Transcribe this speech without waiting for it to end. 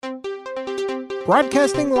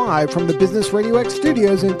Broadcasting live from the Business Radio X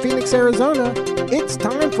studios in Phoenix, Arizona, it's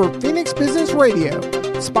time for Phoenix Business Radio,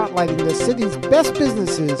 spotlighting the city's best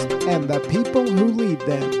businesses and the people who lead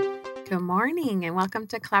them. Good morning and welcome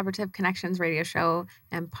to Collaborative Connections radio show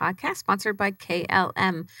and podcast sponsored by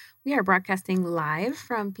KLM. We are broadcasting live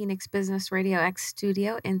from Phoenix Business Radio X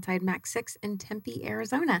studio inside Mac 6 in Tempe,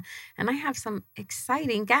 Arizona. And I have some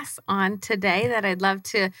exciting guests on today that I'd love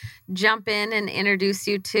to jump in and introduce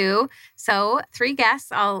you to. So 3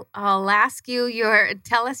 guests. I'll ask you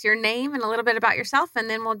tell us your name and a little bit about yourself, and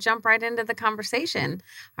then we'll jump right into the conversation.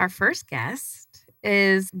 Our first guest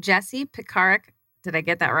is Jesse Pekarik. Did I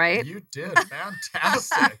get that right? You did.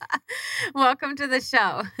 Fantastic. Welcome to the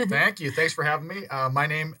show. Thank you. Thanks for having me. My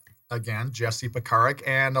name, again, Jesse Pekarik,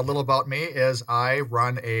 and a little about me is I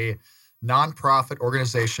run a nonprofit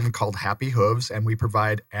organization called Happy Hooves, and we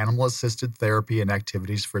provide animal-assisted therapy and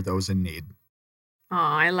activities for those in need. Oh,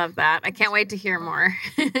 I love that. I can't wait to hear more.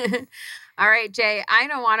 All right, Jay, I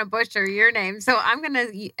don't want to butcher your name, so I'm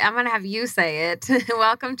gonna have you say it.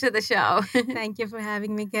 Welcome to the show. Thank you for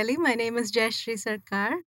having me, Kelly. My name is Jayashree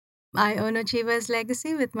Sarkar. I own Achievers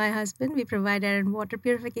Legacy with my husband. We provide air and water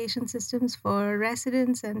purification systems for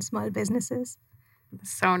residents and small businesses.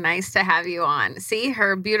 So nice to have you on. See,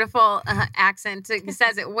 her beautiful accent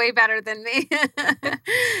says it way better than me.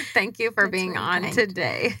 Thank you for being on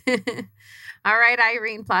today. All right,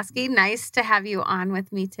 Irene Plosky, nice to have you on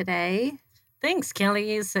with me today. Thanks,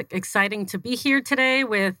 Kelly. It's exciting to be here today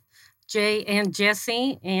with Jay and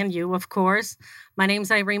Jesse, and you, of course. My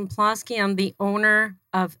name's Irene Plosky. I'm the owner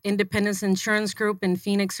of Independence Insurance Group in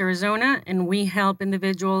Phoenix, Arizona, and we help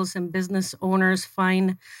individuals and business owners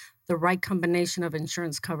find the right combination of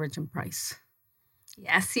insurance coverage and price.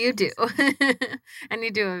 Yes, you do. And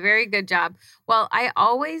you do a very good job. Well, I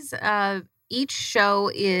always... Each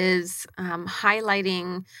show is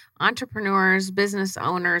highlighting entrepreneurs, business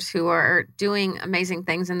owners who are doing amazing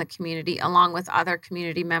things in the community, along with other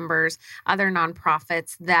community members, other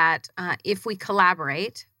nonprofits, that if we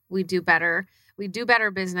collaborate, we do better. We do better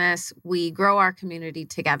business. We grow our community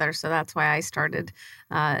together. So that's why I started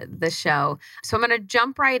the show. So I'm going to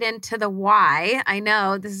jump right into the why. I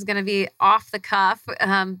know this is going to be off the cuff,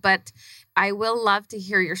 but I will love to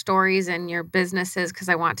hear your stories and your businesses because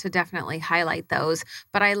I want to definitely highlight those.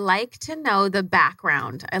 But I like to know the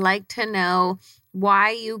background. I like to know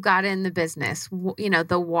why you got in the business,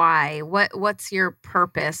 the why. What's your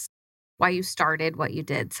purpose? Why you started what you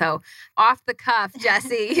did. So off the cuff,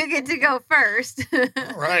 Jesse, you get to go first.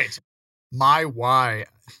 All right. My why.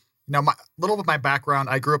 Little of my background,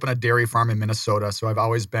 I grew up in a dairy farm in Minnesota, so I've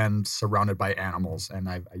always been surrounded by animals, and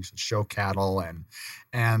I used to show cattle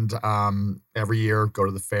and every year go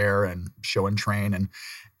to the fair and show and train.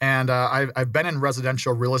 And I've been in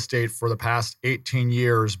residential real estate for the past 18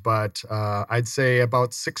 years, but I'd say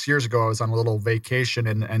about 6 years ago, I was on a little vacation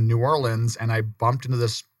in New Orleans, and I bumped into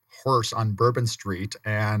this horse on Bourbon Street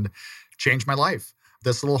and changed my life.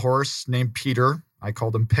 This little horse named Peter, I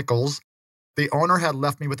called him Pickles. The owner had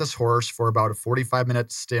left me with this horse for about a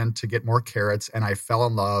 45-minute stint to get more carrots, and I fell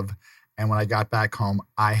in love. And when I got back home,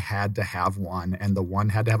 I had to have one, and the one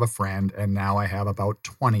had to have a friend, and now I have about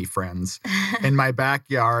 20 friends in my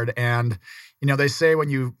backyard. And they say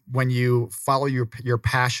when you follow your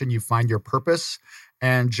passion, you find your purpose,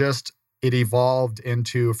 and it evolved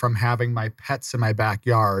from having my pets in my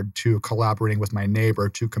backyard to collaborating with my neighbor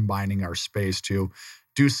to combining our space to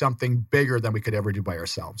do something bigger than we could ever do by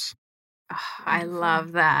ourselves. Oh, I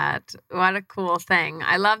love that. What a cool thing.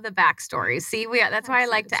 I love the backstories. See, that's why I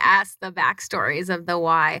like to ask the backstories of the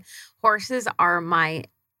why. Horses are my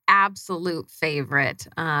absolute favorite.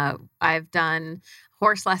 I've done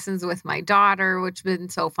horse lessons with my daughter, which has been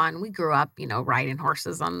so fun. We grew up, riding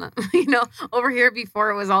horses on the, over here before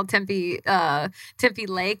it was all Tempe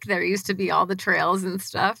Lake. There used to be all the trails and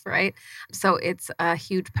stuff, right? So it's a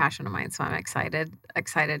huge passion of mine. So I'm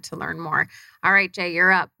excited to learn more. All right, Jay,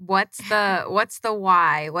 you're up. What's the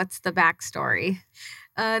why? What's the backstory?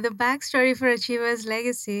 The backstory for Achievers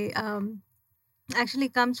Legacy actually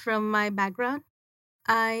comes from my background.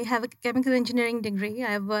 I have a chemical engineering degree.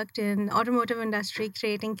 I've worked in automotive industry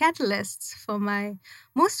creating catalysts for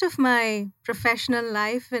most of my professional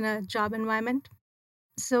life in a job environment.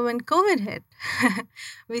 So when COVID hit,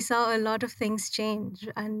 we saw a lot of things change.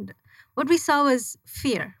 And what we saw was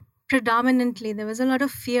fear. Predominantly, there was a lot of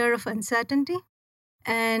fear of uncertainty.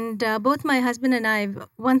 And both my husband and I,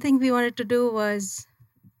 one thing we wanted to do was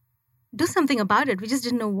do something about it. We just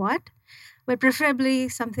didn't know what, but preferably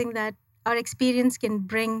something that our experience can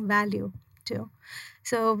bring value to.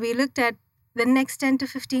 So we looked at the next 10 to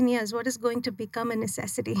 15 years, what is going to become a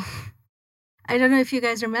necessity? I don't know if you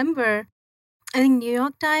guys remember, I think New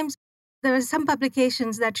York Times, there were some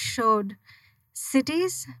publications that showed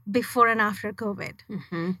cities before and after COVID,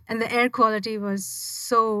 and the air quality was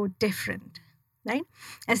so different, right?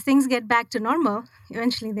 As things get back to normal,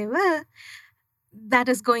 eventually they will, that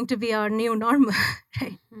is going to be our new normal,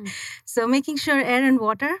 right? So making sure air and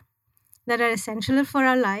water that are essential for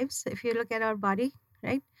our lives, if you look at our body,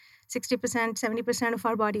 right? 60%, 70% of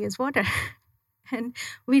our body is water. And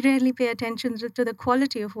we rarely pay attention to the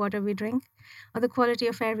quality of water we drink or the quality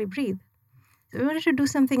of air we breathe. So we wanted to do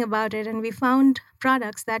something about it, and we found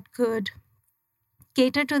products that could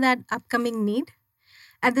cater to that upcoming need.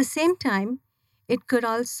 At the same time, it could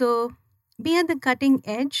also be at the cutting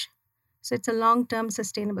edge, so it's a long-term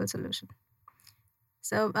sustainable solution.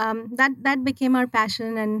 So that became our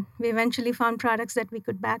passion, and we eventually found products that we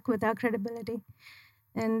could back with our credibility.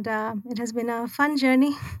 And it has been a fun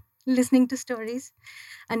journey, listening to stories,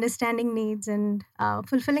 understanding needs, and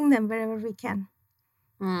fulfilling them wherever we can.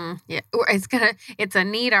 Yeah, it's a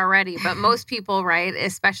need already, but most people, right,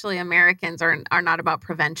 especially Americans, are not about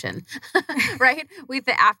prevention, right?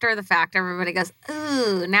 After the fact, everybody goes,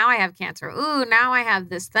 "Ooh, now I have cancer. Ooh, now I have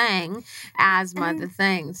this thing, asthma, And the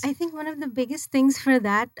things." I think one of the biggest things for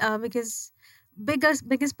that, because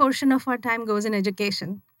biggest portion of our time goes in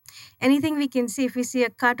education. Anything we can see, if we see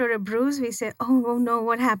a cut or a bruise, we say, oh no,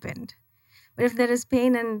 what happened? But if there is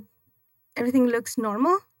pain and everything looks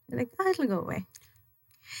normal, we're like, it'll go away.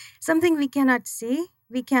 Something we cannot see,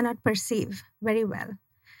 we cannot perceive very well.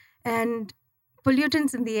 And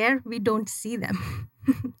pollutants in the air, we don't see them.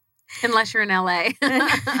 Unless you're in LA.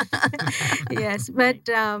 Yes, but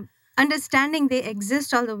understanding they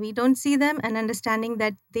exist, although we don't see them, and understanding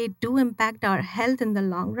that they do impact our health in the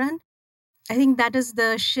long run, I think that is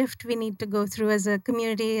the shift we need to go through as a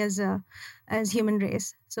community, as human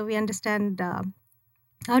race. So we understand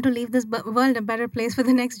how to leave this world a better place for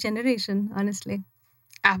the next generation, honestly.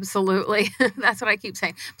 Absolutely. That's what I keep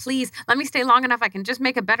saying. Please let me stay long enough. I can just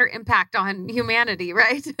make a better impact on humanity,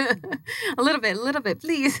 right? a little bit,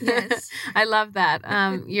 please. Yes. I love that.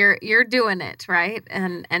 You're doing it, right?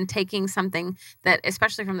 And taking something that,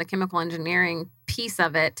 especially from the chemical engineering piece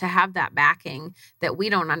of it, to have that backing that we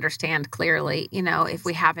don't understand clearly, if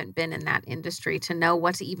we haven't been in that industry, to know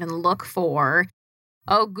what to even look for.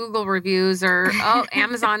 Oh, Google reviews, or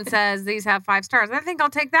Amazon says these have 5 stars. I think I'll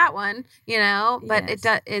take that one, but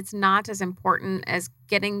Yes. it's not as important as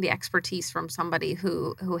getting the expertise from somebody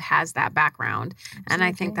who has that background. And I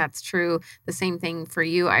think Absolutely. that's true. The same thing for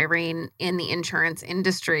you, Irene, in the insurance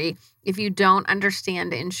industry. If you don't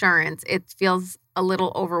understand insurance, it feels a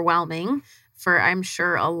little overwhelming for, I'm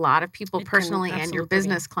sure, a lot of people It can personally and your absolutely be.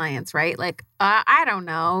 business clients, right? Like, I don't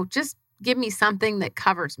know, just give me something that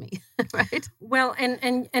covers me, right? Well,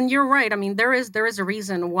 and you're right. I mean, there is a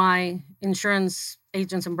reason why insurance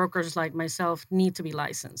agents and brokers like myself need to be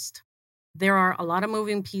licensed. There are a lot of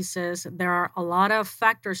moving pieces. There are a lot of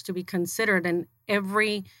factors to be considered in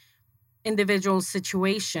every individual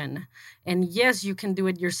situation. And yes, you can do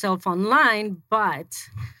it yourself online, but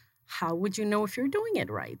how would you know if you're doing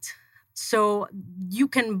it right? So you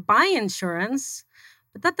can buy insurance,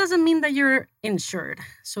 but that doesn't mean that you're insured.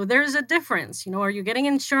 So there's a difference. Are you getting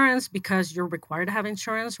insurance because you're required to have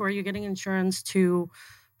insurance, or are you getting insurance to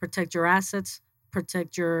protect your assets,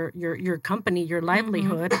 protect your company, your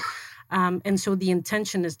livelihood? And so the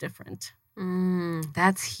intention is different.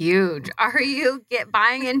 That's huge. Are you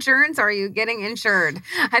buying insurance, or are you getting insured?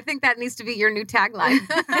 I think that needs to be your new tagline.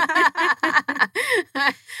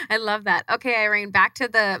 I love that. Okay, Irene, back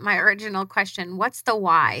to my original question. What's the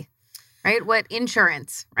why? Right? What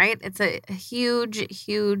insurance, right? It's a huge,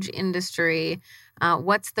 huge industry.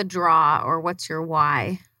 What's the draw, or what's your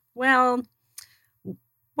why? Well,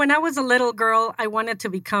 when I was a little girl, I wanted to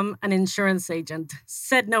become an insurance agent.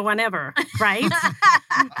 Said no one ever, right?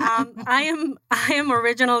 I am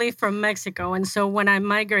originally from Mexico, and so when I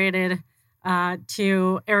migrated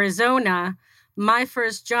to Arizona, my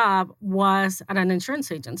first job was at an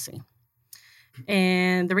insurance agency.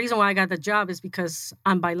 And the reason why I got the job is because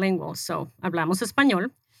I'm bilingual, so hablamos español.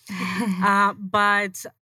 But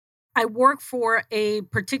I work for a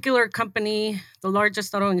particular company, the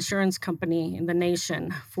largest auto insurance company in the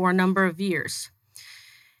nation, for a number of years.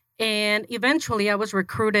 And eventually I was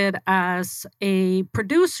recruited as a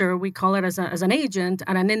producer, we call it as an agent,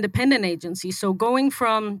 at an independent agency. So going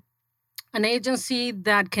from an agency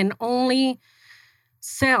that can only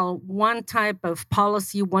sell one type of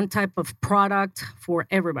policy, one type of product for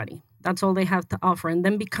everybody. That's all they have to offer. And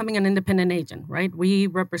then becoming an independent agent, right? We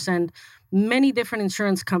represent many different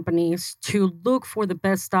insurance companies to look for the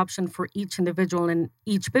best option for each individual and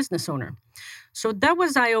each business owner. So that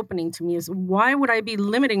was eye-opening to me, is why would I be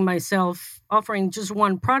limiting myself offering just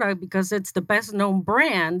one product because it's the best known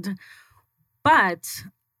brand, but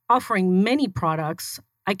offering many products,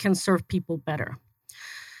 I can serve people better.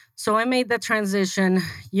 So I made that transition.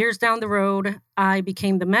 Years down the road, I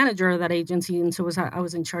became the manager of that agency. And so I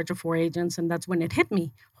was in charge of 4 agents. And that's when it hit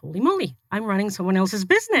me. Holy moly, I'm running someone else's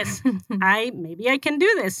business. Maybe I can do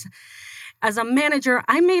this. As a manager,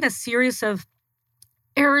 I made a series of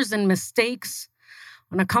errors and mistakes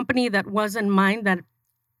on a company that wasn't mine,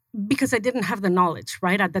 because I didn't have the knowledge,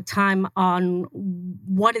 right, at the time on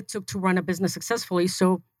what it took to run a business successfully.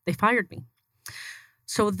 So they fired me.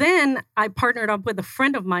 So then I partnered up with a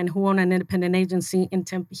friend of mine who owned an independent agency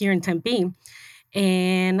here in Tempe.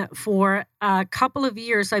 And for a couple of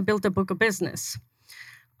years, I built a book of business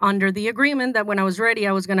under the agreement that when I was ready,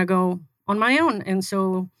 I was going to go on my own. And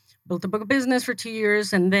so built a book of business for 2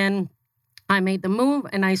 years. And then I made the move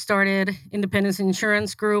and I started Independence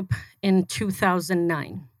Insurance Group in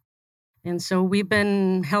 2009. And so we've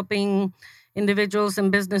been helping individuals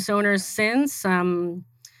and business owners since.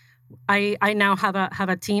 I now have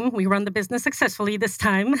a team. We run the business successfully this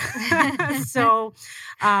time. So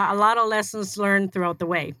a lot of lessons learned throughout the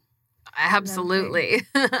way. Absolutely.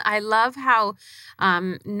 I love how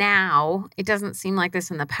now it doesn't seem like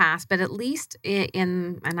this in the past, but at least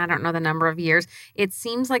and I don't know the number of years, it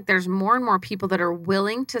seems like there's more and more people that are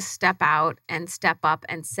willing to step out and step up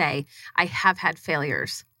and say, I have had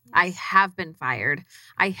failures. Yes. I have been fired.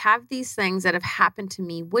 I have these things that have happened to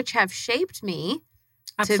me, which have shaped me.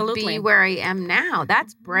 Absolutely. To be where I am now.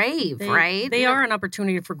 That's brave, right? They are an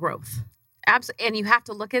opportunity for growth. Absolutely. And you have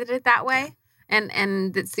to look at it that way.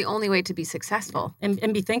 And it's the only way to be successful.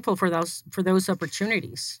 And be thankful for those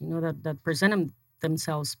opportunities, that present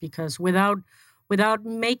themselves, because without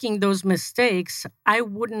making those mistakes, I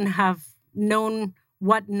wouldn't have known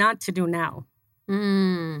what not to do now.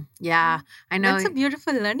 Yeah, I know. That's a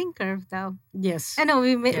beautiful learning curve, though. Yes. I know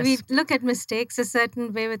we look at mistakes a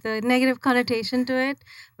certain way with a negative connotation to it.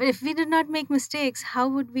 But if we did not make mistakes, how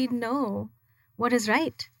would we know what is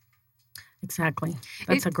right? Exactly.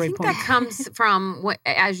 That's a great point. That comes from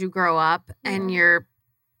as you grow up and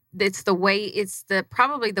it's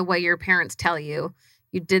probably the way your parents tell you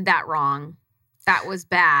did that wrong. That was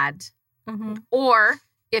bad. Mm-hmm. Or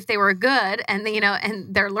if they were good and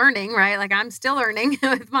and they're learning, right? Like I'm still learning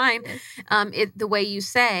with mine. The way you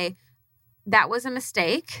say that was a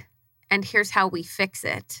mistake and here's how we fix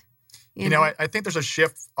it. You know, I think there's a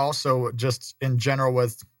shift also just in general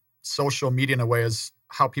with social media in a way is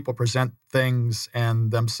how people present things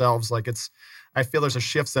and themselves. Like I feel there's a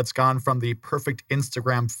shift that's gone from the perfect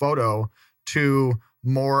Instagram photo to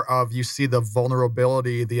more of you see the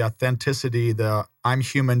vulnerability, the authenticity, the I'm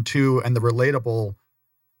human too, and the relatable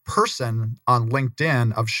person on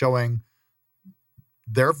LinkedIn of showing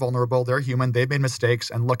they're vulnerable, they're human, they've made mistakes,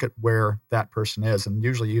 and look at where that person is. And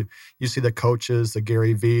usually you see the coaches, the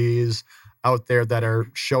Gary V's out there that are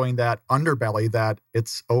showing that underbelly that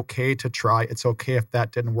it's okay to try. It's okay if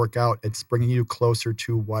that didn't work out. It's bringing you closer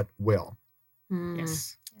to what will.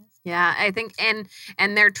 Yes. Yeah, I think, and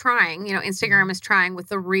they're trying, Instagram is trying with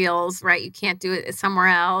the reels, right? You can't do it somewhere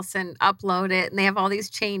else and upload it. And they have all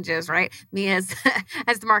these changes, right? Me as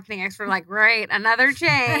the marketing expert, like, great, another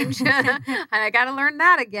change. I got to learn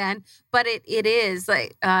that again. But it is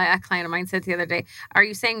like a client of mine said the other day, are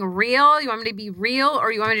you saying real? You want me to be real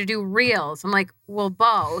or you want me to do reels? I'm like, well,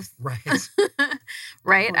 both. Right.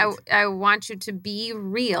 Right? I want you to be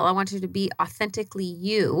real. I want you to be authentically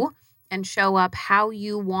you. And show up how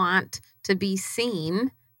you want to be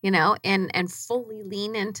seen, and fully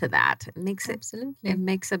lean into that. It makes it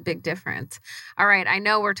makes a big difference. All right. I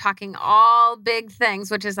know we're talking all big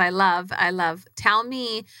things, which is I love. Tell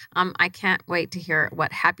me, I can't wait to hear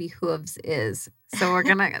what Happy Hooves is. So we're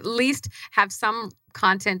going to at least have some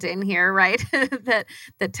content in here, right?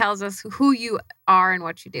 that tells us who you are and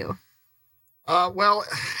what you do. Well,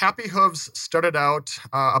 Happy Hooves started out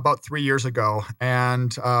about 3 years ago,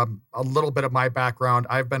 and a little bit of my background,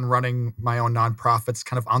 I've been running my own nonprofits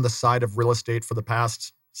kind of on the side of real estate for the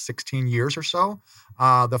past 16 years or so.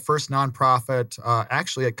 The first nonprofit,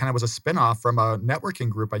 actually, it kind of was a spinoff from a networking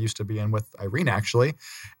group I used to be in with Irene, actually.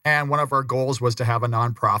 And one of our goals was to have a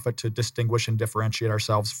nonprofit to distinguish and differentiate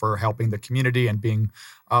ourselves for helping the community and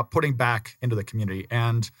putting back into the community.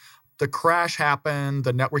 And the crash happened.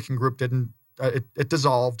 The networking group didn't. It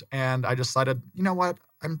dissolved, and I decided, you know what,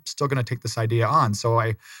 I'm still going to take this idea on. So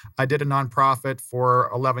I did a nonprofit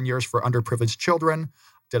for 11 years for underprivileged children,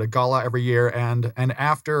 did a gala every year. And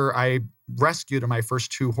after I rescued my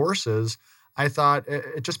first 2 horses, I thought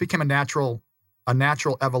it just became a natural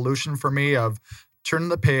evolution for me of turning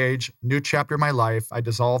the page, new chapter of my life. I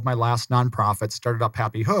dissolved my last nonprofit, started up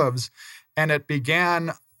Happy Hooves, and it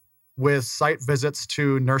began with site visits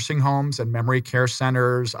to nursing homes and memory care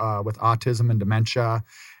centers with autism and dementia.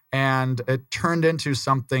 And it turned into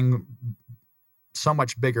something so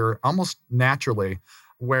much bigger, almost naturally,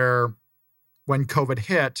 where when COVID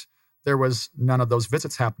hit, there was none of those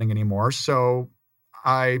visits happening anymore. So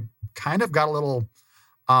I kind of got a little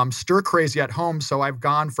stir crazy at home. So I've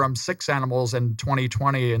gone from 6 animals in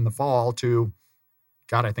 2020 in the fall to,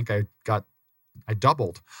 God, I think I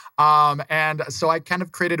doubled. And so I kind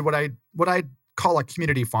of created what I call a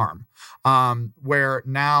community farm, where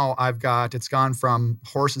now it's gone from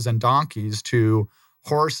horses and donkeys to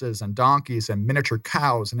horses and donkeys and miniature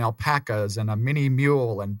cows and alpacas and a mini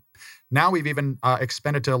mule. And now we've even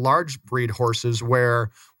expanded to large breed horses where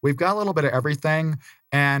we've got a little bit of everything.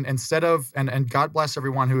 And instead of, and God bless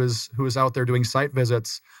everyone who is out there doing site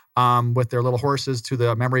visits with their little horses to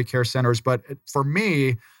the memory care centers. But for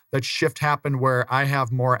me, that shift happened where I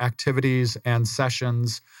have more activities and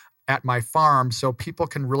sessions at my farm so people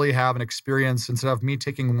can really have an experience. Instead of me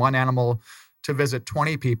taking one animal to visit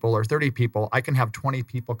 20 people or 30 people, I can have 20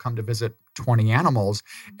 people come to visit 20 animals.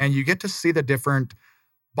 And you get to see the different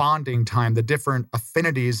bonding time, the different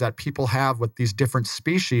affinities that people have with these different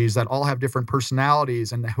species that all have different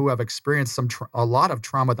personalities and who have experienced a lot of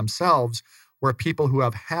trauma themselves, where people who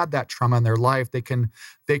have had that trauma in their life, they can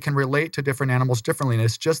relate to different animals differently. And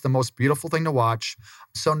it's just the most beautiful thing to watch.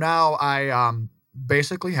 So now I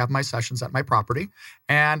basically have my sessions at my property,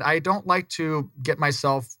 and I don't like to get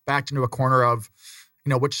myself backed into a corner of,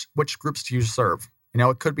 which groups do you serve?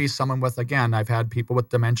 It could be someone with, again, I've had people with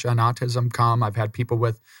dementia and autism come. I've had people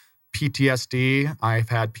with PTSD. I've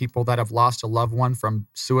had people that have lost a loved one from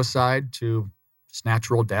suicide to just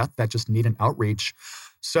natural death that just need an outreach.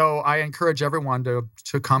 So I encourage everyone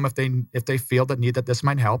to come if they feel that this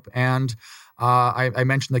might help. And I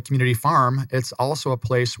mentioned the community farm. It's also a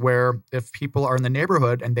place where if people are in the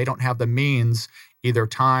neighborhood and they don't have the means, either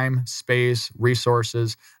time, space,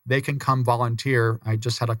 resources, they can come volunteer. I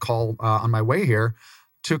just had a call on my way here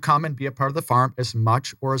to come and be a part of the farm as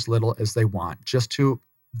much or as little as they want, just to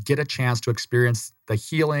get a chance to experience the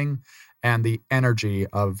healing and the energy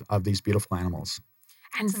of these beautiful animals.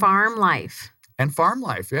 And farm life. And farm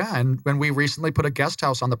life, yeah. And when we recently put a guest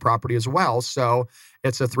house on the property as well. So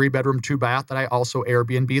it's a 3-bedroom, 2-bath that I also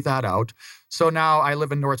Airbnb that out. So now I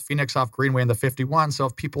live in North Phoenix off Greenway in the 51. So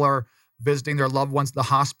if people are visiting their loved ones at the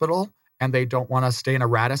hospital and they don't want to stay in a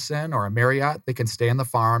Radisson or a Marriott, they can stay in the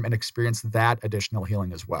farm and experience that additional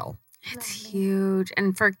healing as well. It's huge.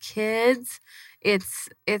 And for kids, it's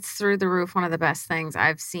through the roof. One of the best things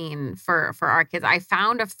I've seen for our kids. I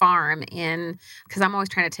found a farm because I'm always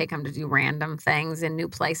trying to take them to do random things in new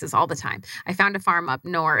places all the time. I found a farm up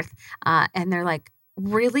north and they're like,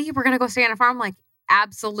 really? We're going to go stay on a farm? I'm like,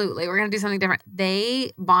 absolutely. We're going to do something different.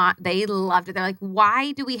 They loved it. They're like,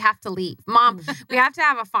 why do we have to leave? Mom, we have to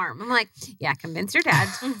have a farm. I'm like, yeah, convince your dad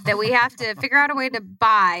that we have to figure out a way to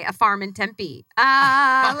buy a farm in Tempe.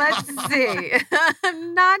 Let's see.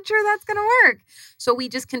 I'm not sure that's going to work. So we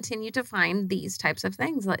just continue to find these types of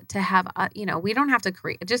things to have, we don't have to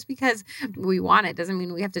create, just because we want it doesn't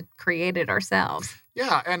mean we have to create it ourselves.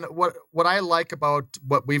 Yeah. And what I like about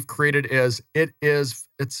what we've created is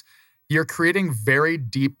you're creating very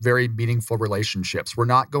deep, very meaningful relationships. We're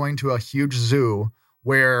not going to a huge zoo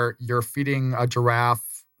where you're feeding a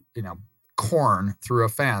giraffe, corn through a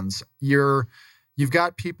fence. You've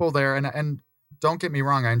got people there, and don't get me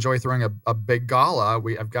wrong, I enjoy throwing a big gala.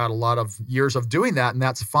 I've got a lot of years of doing that, and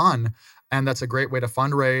that's fun. And that's a great way to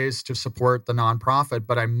fundraise, to support the nonprofit.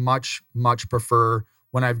 But I much, much prefer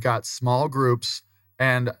when I've got small groups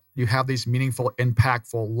and you have these meaningful,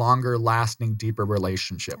 impactful, longer lasting, deeper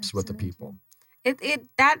relationships Absolutely. with the people.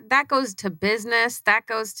 That goes to business, that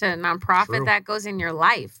goes to nonprofit, True. That goes in your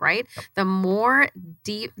life, right? Yep.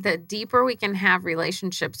 The deeper we can have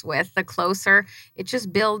relationships with, the closer it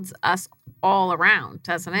just builds us all around,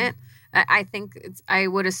 doesn't it? I think I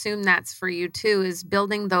would assume that's for you too, is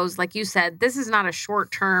building those, like you said, this is not a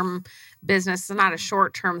short-term business. It's not a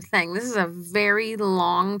short-term thing. This is a very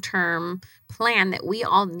long-term plan that we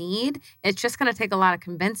all need. It's just going to take a lot of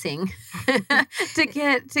convincing to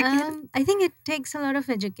get. I think it takes a lot of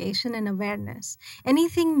education and awareness.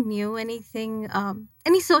 Anything new, any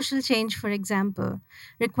social change, for example,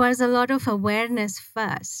 requires a lot of awareness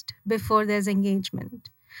first before there's engagement.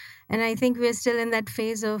 And I think we're still in that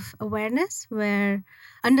phase of awareness where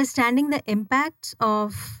understanding the impacts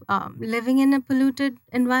of living in a polluted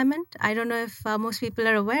environment. I don't know if most people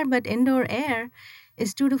are aware, but indoor air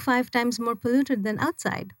is 2 to 5 times more polluted than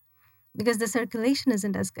outside because the circulation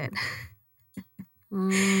isn't as good.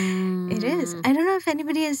 It is. I don't know if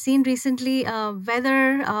anybody has seen recently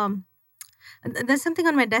weather. There's something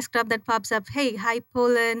on my desktop that pops up. Hey, high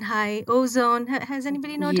pollen, high ozone. Has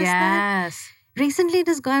anybody noticed that? Yes. Recently, it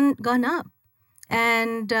has gone up,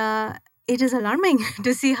 and it is alarming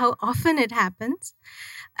to see how often it happens.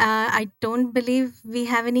 I don't believe we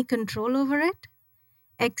have any control over it,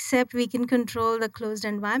 except we can control the closed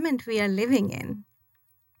environment we are living in.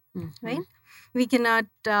 Right? We cannot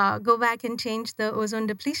go back and change the ozone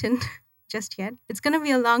depletion just yet. It's going to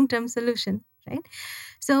be a long-term solution, right?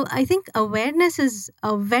 So I think awareness is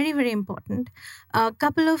very, very important. A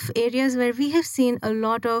couple of areas where we have seen a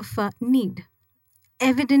lot of need,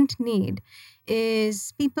 evident need,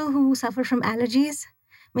 is people who suffer from allergies.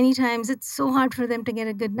 Many times it's so hard for them to get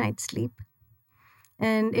a good night's sleep.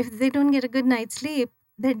 And if they don't get a good night's sleep,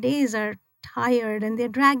 their days are tired and they're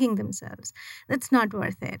dragging themselves. That's not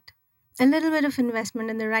worth it. A little bit of investment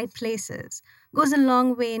in the right places goes a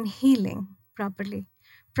long way in healing properly.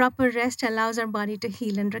 Proper rest allows our body to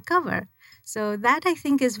heal and recover. So that I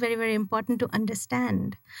think is very, very important to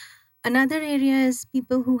understand. Another area is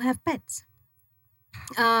people who have pets.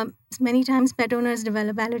 Many times pet owners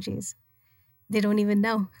develop allergies. They don't even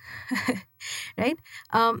know, right?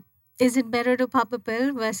 Is it better to pop a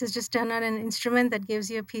pill versus just turn on an instrument that gives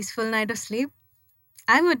you a peaceful night of sleep?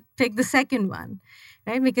 I would pick the second one,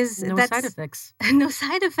 right? Because no side effects. No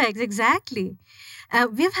side effects, exactly.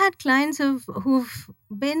 We've had clients who've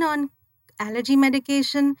been on allergy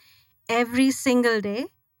medication every single day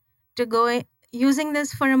to go using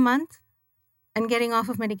this for a month and getting off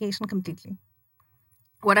of medication completely.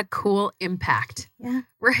 What a cool impact. Yeah.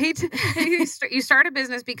 Right? You start a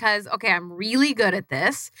business because, okay, I'm really good at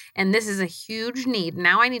this and this is a huge need.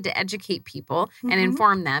 Now I need to educate people and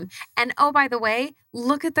inform them. And oh, by the way,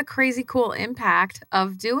 look at the crazy cool impact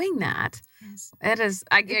of doing that. Yes. It is.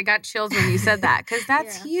 I got chills when you said that because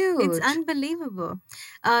that's huge. It's unbelievable.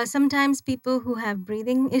 Sometimes people who have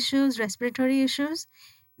breathing issues, respiratory issues,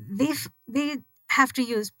 they have to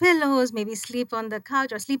use pillows, maybe sleep on the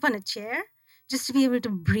couch or sleep on a chair just to be able to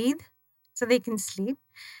breathe so they can sleep.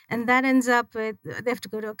 And that ends up with, they have to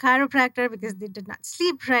go to a chiropractor because they did not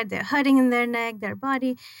sleep right. They're hurting in their neck, their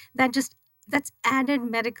body. That's added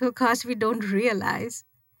medical cost we don't realize.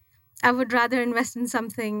 I would rather invest in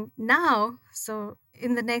something now. So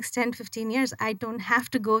in the next 10, 15 years, I don't have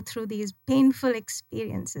to go through these painful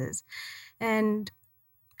experiences and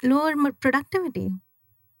lower my productivity.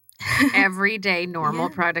 Everyday normal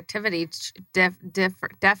productivity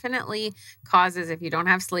definitely causes, if you don't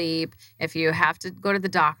have sleep, if you have to go to the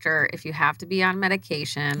doctor, if you have to be on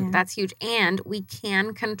medication, that's huge. And we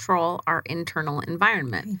can control our internal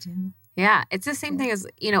environment. We do. Yeah, it's the same thing as,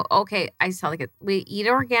 okay, I tell like we eat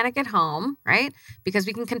organic at home, right? Because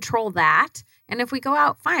we can control that. And if we go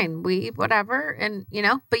out, fine, we eat whatever. And,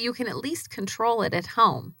 but you can at least control it at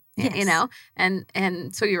home. Yes.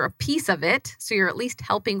 And so you're a piece of it. So you're at least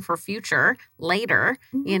helping for future later,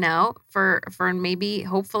 for maybe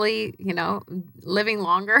hopefully, living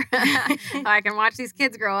longer. I can watch these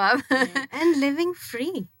kids grow up. And living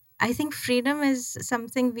free. I think freedom is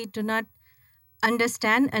something we do not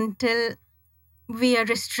understand until we are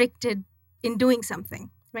restricted in doing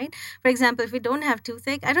something. Right? For example, if we don't have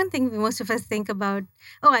toothache, I don't think most of us think about,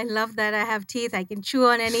 oh, I love that I have teeth. I can chew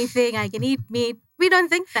on anything. I can eat meat. We don't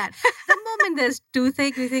think that. The moment there's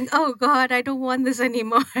toothache, we think, oh, God, I don't want this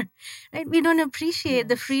anymore. Right? We don't appreciate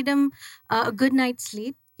the freedom a good night's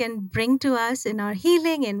sleep can bring to us in our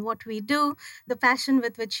healing and what we do, the passion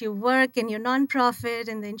with which you work in your nonprofit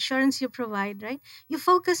and the insurance you provide, right? You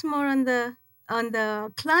focus more on the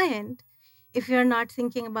client if you're not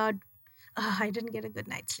thinking about, oh, I didn't get a good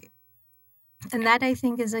night's sleep. And that, I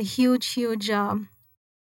think, is a huge, huge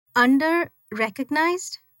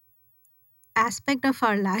under-recognized aspect of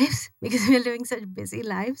our lives because we're living such busy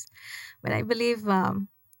lives. But I believe a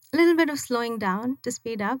little bit of slowing down to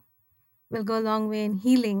speed up will go a long way in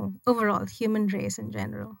healing overall human race in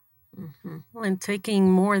general. Well, and taking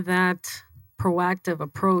more that proactive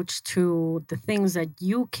approach to the things that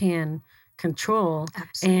you can control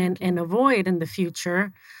and avoid in the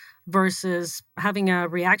future versus having a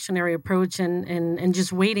reactionary approach and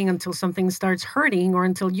just waiting until something starts hurting or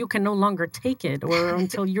until you can no longer take it or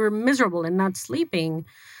until you're miserable and not sleeping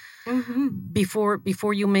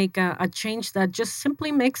before you make a change that just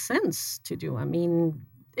simply makes sense to do. I mean,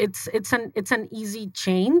 it's an easy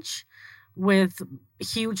change, with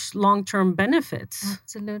huge long-term benefits.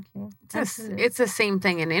 Absolutely. It's the same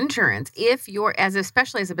thing in insurance. If you're,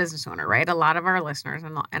 especially as a business owner, right? A lot of our listeners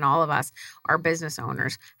and all of us are business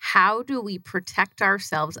owners. How do we protect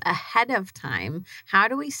ourselves ahead of time? How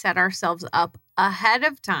do we set ourselves up ahead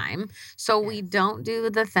of time so we don't do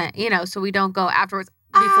the thing, so we don't go afterwards.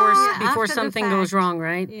 Before something goes wrong,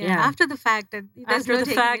 right? Yeah. After the fact,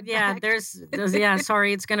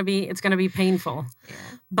 sorry, it's gonna be painful. Yeah.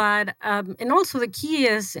 But and also the key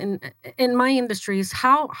is in my industry is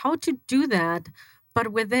how to do that,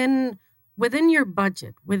 but within your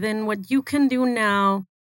budget, within what you can do now,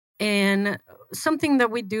 and something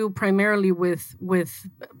that we do primarily with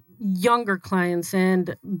younger clients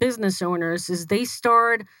and business owners is they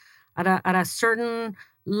start at a certain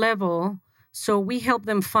level. So we help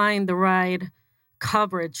them find the right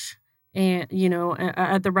coverage and,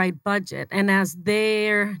 at the right budget. And as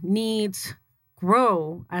their needs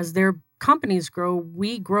grow, as their companies grow,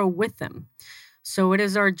 we grow with them. So it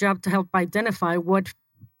is our job to help identify what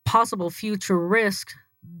possible future risk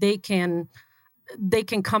they can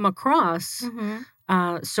come across.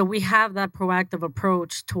 Mm-hmm. So we have that proactive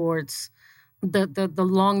approach towards the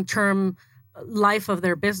long-term life of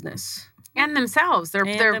their business. And themselves. They're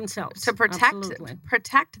themselves. To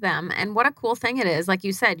protect them. And what a cool thing it is. Like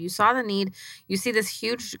you said, you saw the need. You see this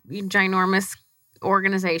huge, ginormous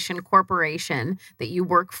organization, corporation that you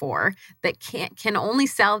work for that can only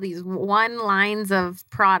sell these one lines of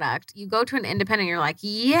product. You go to an independent, you're like,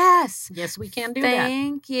 yes, we can do that.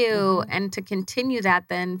 Thank you. Mm-hmm. And to continue that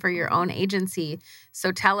then for your own agency.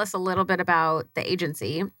 So tell us a little bit about the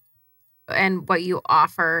agency and what you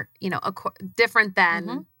offer, different than...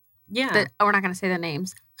 Mm-hmm. We're not going to say the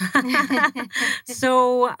names.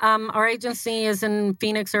 So our agency is in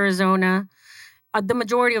Phoenix, Arizona. The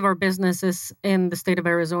majority of our business is in the state of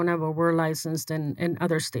Arizona, but we're licensed in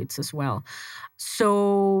other states as well.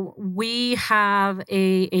 So we have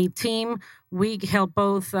a team. We help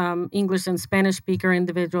both English and Spanish speaker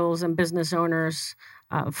individuals and business owners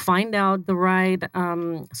find out the right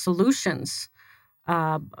solutions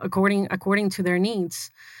according to their needs.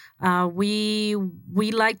 We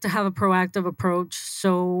like to have a proactive approach.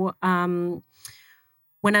 So when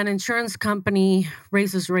an insurance company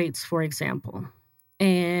raises rates, for example,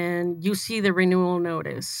 and you see the renewal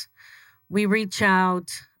notice, we reach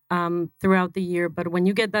out throughout the year. But when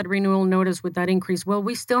you get that renewal notice with that increase, well,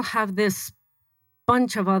 we still have this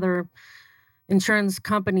bunch of other insurance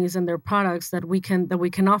companies and their products that we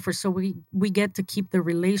can offer. So we get to keep the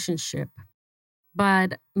relationship.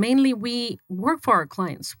 But mainly we work for our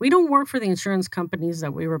clients. We don't work for the insurance companies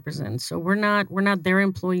that we represent. So we're not their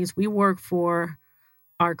employees. We work for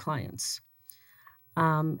our clients.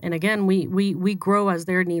 And again, we grow as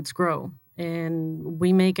their needs grow, and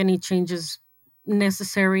we make any changes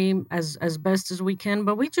necessary as best as we can.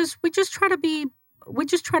 But we just try to be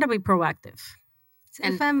proactive. So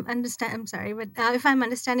if I'm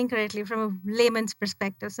understanding correctly from a layman's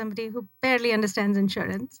perspective, somebody who barely understands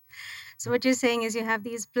insurance. So what you're saying is you have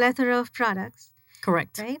these plethora of products.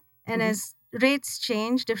 Correct. Right? And as rates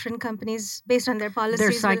change, different companies, based on their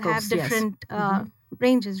policies, will have different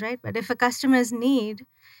ranges, right? But if a customer's need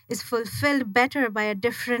is fulfilled better by a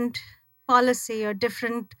different policy or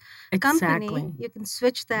different company, you can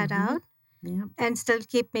switch that out. Yeah. And still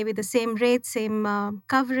keep maybe the same rate, same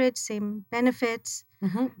coverage, same benefits.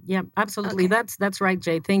 Mm-hmm. Yeah, absolutely. Okay. That's right,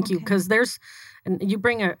 Jay. Thank you. Because you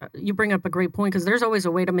bring up a great point, because there's always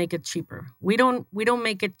a way to make it cheaper. We don't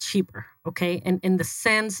make it cheaper, okay? And in the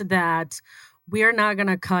sense that we are not going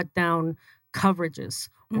to cut down coverages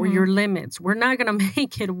or your limits. We're not going to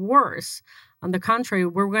make it worse. On the contrary,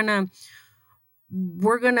 we're gonna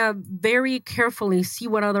very carefully see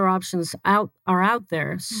what other options are out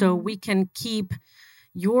there, so we can keep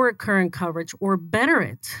your current coverage or better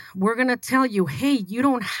it. We're gonna tell you, hey, you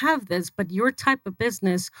don't have this, but your type of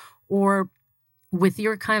business or with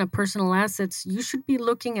your kind of personal assets, you should be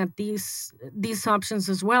looking at these options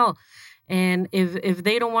as well. And if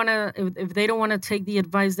they don't want to take the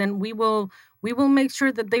advice, then we will make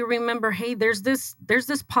sure that they remember, hey, there's this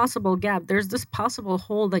possible gap, there's this possible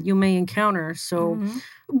hole that you may encounter. So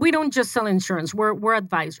we don't just sell insurance; we're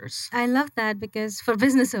advisors. I love that, because for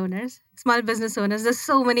business owners, small business owners, there's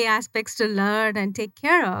so many aspects to learn and take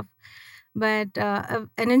care of. But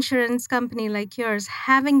an insurance company like yours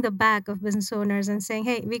having the back of business owners and saying,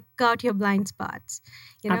 hey, we got your blind spots.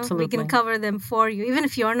 Absolutely. We can cover them for you. Even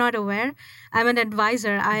if you're not aware, I'm an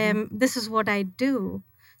advisor. This is what I do.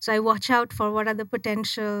 So I watch out for what are the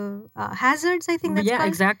potential hazards, I think that's called.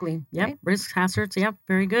 Exactly. Yep. Right? Risk hazards. Yep.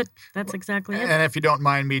 Very good. That's exactly it. And if you don't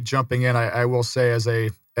mind me jumping in, I will say as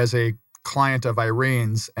a client of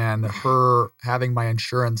Irene's and her having my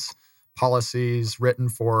insurance policies written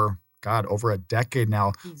for, God, over a decade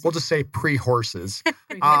now. Easy. We'll just say pre-horses.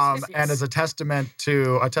 Yes. And as a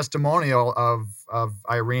testimonial of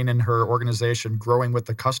Irene and her organization growing with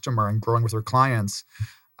the customer and growing with her clients,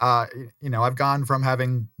 I've gone from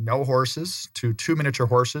having no horses to 2 miniature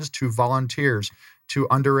horses to volunteers to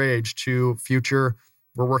underage to future.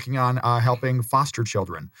 We're working on helping foster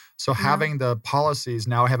children. So having the policies,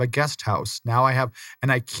 now I have a guest house. Now I have,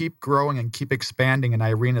 and I keep growing and keep expanding. And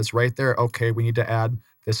Irene is right there. Okay, we need to add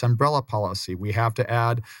this umbrella policy. We have to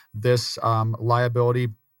add this liability.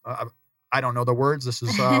 I don't know the words. This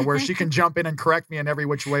is where she can jump in and correct me in every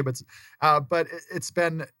which way. But it's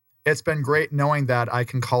been great knowing that I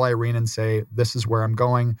can call Irene and say, this is where I'm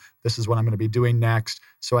going. This is what I'm going to be doing next.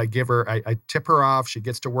 So I tip her off. She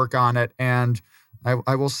gets to work on it. And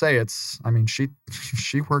I will say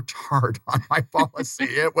she worked hard on my policy.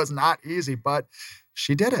 It was not easy, but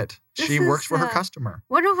she did it. She works for her customer.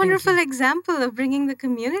 What a wonderful example of bringing the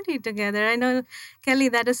community together. I know, Kelly,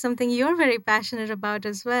 that is something you're very passionate about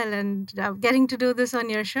as well. And getting to do this on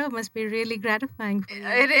your show must be really gratifying for you.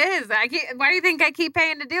 It is. Why do you think I keep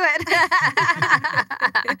paying to do it?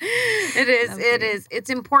 It is. Lovely. It is. It's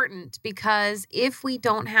important because if we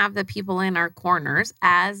don't have the people in our corners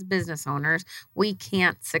as business owners, we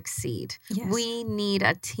can't succeed. Yes. We need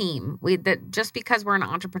a team. Just because we're an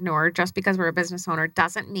entrepreneur, just because we're a business owner,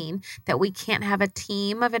 doesn't mean that we can't have a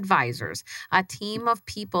team of advisors, a team of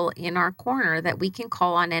people in our corner that we can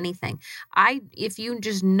call on anything. If you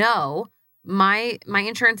just know, my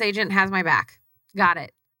insurance agent has my back. Got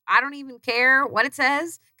it. I don't even care what it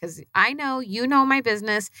says because I know you know my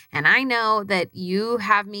business and I know that you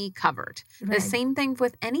have me covered. Right. The same thing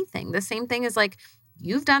with anything. The same thing is like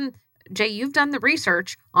you've done the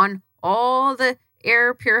research on all the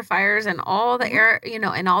air purifiers and all the air,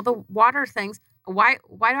 and all the water things. Why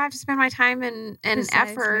do I have to spend my time and Precisely.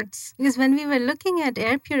 efforts? Because when we were looking at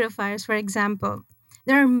air purifiers, for example,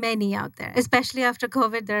 there are many out there, especially after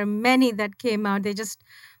COVID. There are many that came out. They just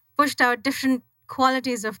pushed out different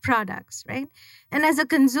qualities of products, right? And as a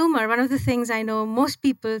consumer, one of the things I know most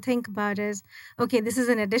people think about is, okay, this is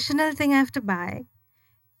an additional thing I have to buy.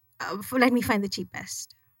 Let me find the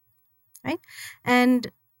cheapest, right?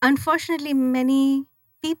 And unfortunately, many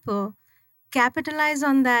people capitalize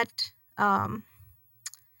on that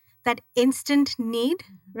instant need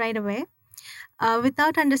right away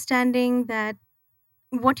without understanding that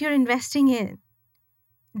what you're investing in,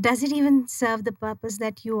 does it even serve the purpose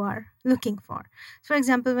that you are looking for? For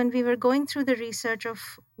example, when we were going through the research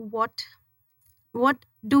of what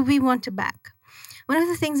do we want to back, one of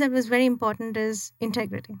the things that was very important is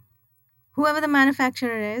integrity. Whoever the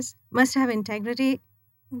manufacturer is must have integrity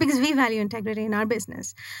because we value integrity in our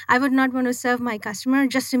business. I would not want to serve my customer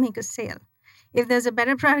just to make a sale. If there's a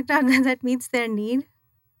better product out there that meets their need,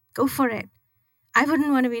 go for it. I wouldn't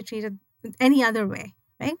want to be treated any other way,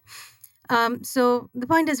 right? So the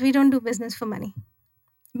point is, we don't do business for money.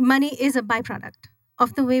 Money is a byproduct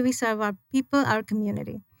of the way we serve our people, our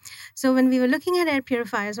community. So when we were looking at air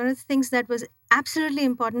purifiers, one of the things that was absolutely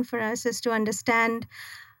important for us is to understand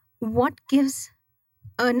what gives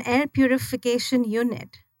an air purification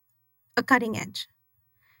unit a cutting edge,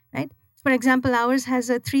 right? For example, ours has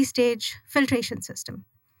a 3-stage filtration system.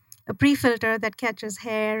 A pre-filter that catches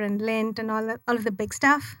hair and lint and all of the big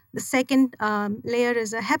stuff. The second layer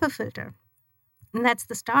is a HEPA filter, and that's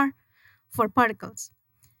the star for particles,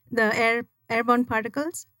 the airborne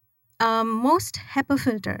particles. Most HEPA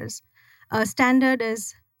filters, standard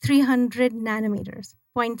is 300 nanometers,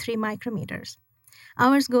 0.3 micrometers.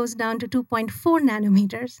 Ours goes down to 2.4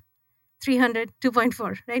 nanometers, 300,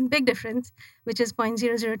 2.4, right? Big difference, which is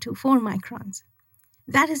 0.0024 microns.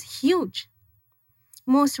 That is huge.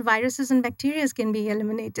 Most viruses and bacteria can be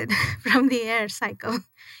eliminated from the air cycle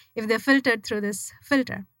if they're filtered through this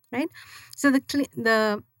filter, right? So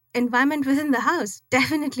the environment within the house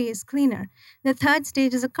definitely is cleaner. The third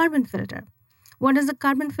stage is a carbon filter. What does a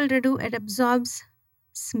carbon filter do? It absorbs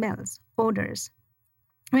smells, odors,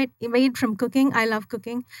 right? Made from cooking. I love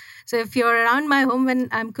cooking. So if you're around my home when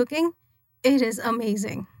I'm cooking, it is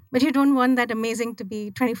amazing. But you don't want that amazing to be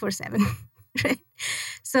 24/7, right?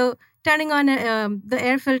 So turning on the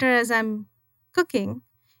air filter as I'm cooking,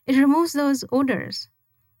 it removes those odors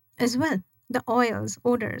as well, the oils,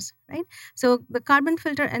 odors, right? So the carbon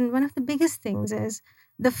filter, and one of the biggest things is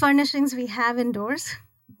the furnishings we have indoors,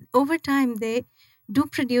 over time, they do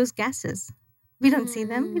produce gases. We don't see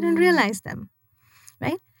them, we don't realize them,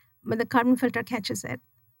 right? But the carbon filter catches it.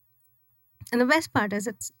 And the best part is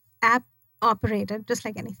it's app operated, just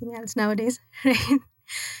like anything else nowadays, right?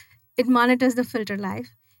 It monitors the filter life.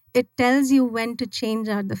 it tells you when to change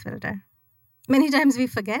out the filter. Many times we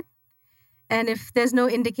forget. And if there's no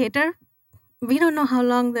indicator, we don't know how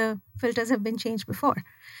long the filters have been changed before.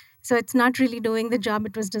 So it's not really doing the job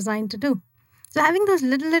it was designed to do. So having those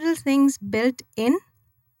little things built in,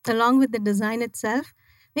 along with the design itself,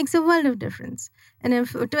 makes a world of difference. And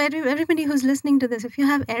if to everybody who's listening to this, if you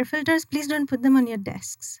have air filters, please don't put them on your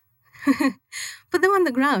desks. Put them on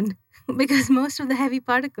the ground, because most of the heavy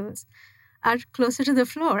particles are closer to the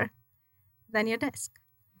floor than your desk.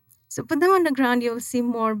 So put them on the ground, you'll see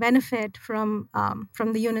more benefit from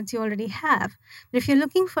the units you already have. But if you're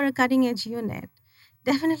looking for a cutting edge unit,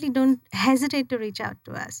 definitely don't hesitate to reach out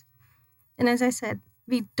to us. And as I said,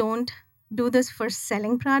 we don't do this for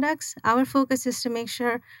selling products. Our focus is to make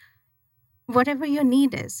sure whatever your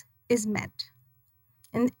need is met.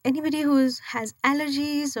 And anybody who has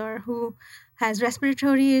allergies or who has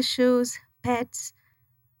respiratory issues, pets,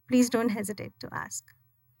 please don't hesitate to ask,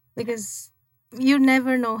 because you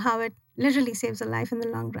never know how it literally saves a life in the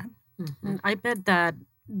long run. Mm-hmm. I bet that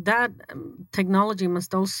technology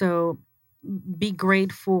must also be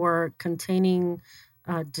great for containing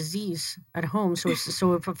disease at home. So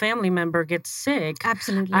if a family member gets sick,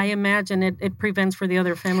 absolutely, I imagine it prevents for the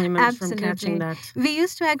other family members from catching that. We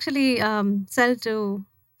used to actually sell to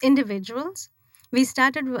individuals. We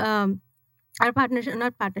started our partnership,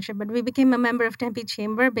 not partnership, but we became a member of Tempe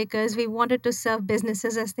Chamber because we wanted to serve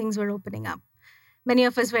businesses as things were opening up. Many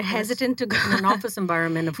of us were hesitant to go in an office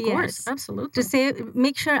environment, of course, yes, absolutely. To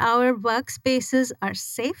make sure our workspaces are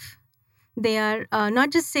safe. They are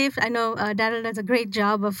not just safe. I know Daryl does a great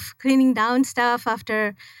job of cleaning down stuff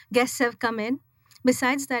after guests have come in.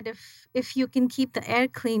 Besides that, if you can keep the air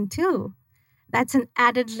clean too, that's an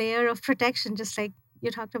added layer of protection, just like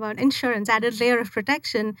you talked about insurance, added layer of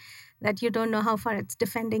protection that you don't know how far it's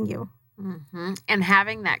defending you. Mm-hmm. And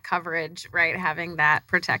having that coverage, right? Having that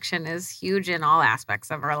protection is huge in all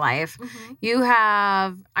aspects of our life. Mm-hmm. You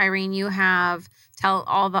have, Irene, tell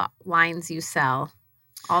all the lines you sell,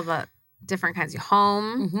 all the different kinds of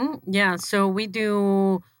home. Mm-hmm. Yeah. So we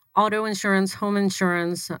do auto insurance, home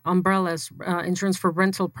insurance, umbrellas, insurance for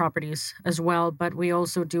rental properties as well. But we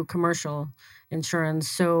also do commercial insurance.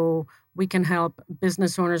 So we can help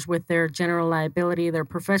business owners with their general liability, their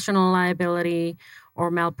professional liability,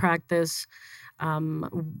 or malpractice,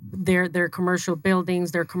 their commercial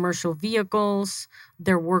buildings, their commercial vehicles,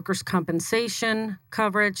 their workers' compensation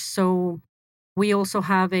coverage. So we also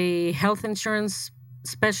have a health insurance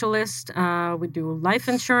specialist. We do life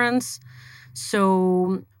insurance.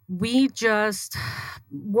 So we just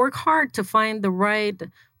work hard to find the right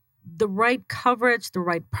coverage, the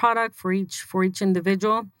right product for each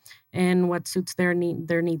individual, and what suits their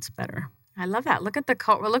needs better. I love that. Look at the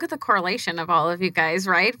correlation of all of you guys,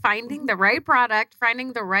 right? Finding the right product,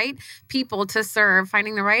 finding the right people to serve,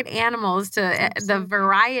 finding the right animals the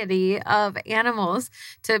variety of animals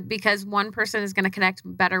because one person is going to connect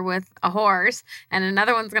better with a horse and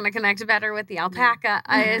another one's going to connect better with the alpaca,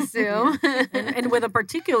 I assume. and with a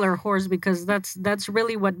particular horse, because that's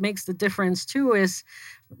really what makes the difference too, is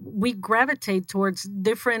we gravitate towards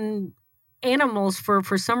different animals for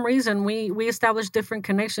some reason. We establish different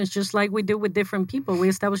connections, just like we do with different people. We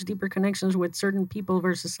establish deeper connections with certain people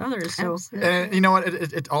versus others. So, and you know what?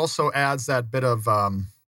 It also adds that bit of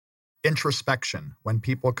introspection. When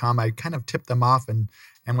people come, I kind of tip them off, and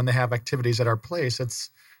when they have activities at our place, it's,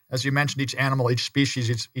 as you mentioned, each animal, each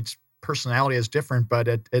species, each personality is different, but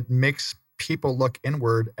it makes people look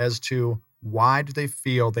inward as to why do they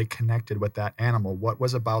feel they connected with that animal? What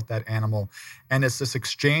was about that animal? And it's this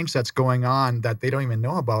exchange that's going on that they don't even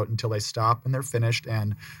know about until they stop and they're finished.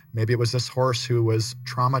 And maybe it was this horse who was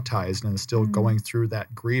traumatized and is still going through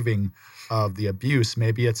that grieving of the abuse.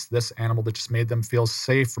 Maybe it's this animal that just made them feel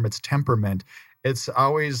safe from its temperament. It's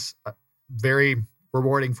always very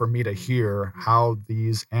rewarding for me to hear how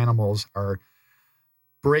these animals are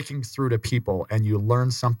breaking through to people, and you learn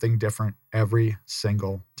something different every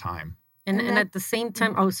single time. And at the same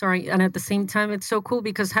time, and at the same time, it's so cool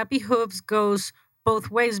because Happy Hooves goes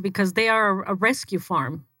both ways, because they are a rescue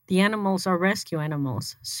farm. The animals are rescue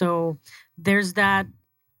animals. So there's that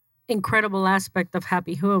incredible aspect of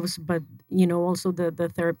Happy Hooves, but, also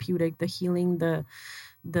the therapeutic, the healing, the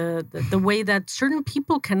way that certain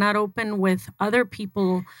people cannot open with other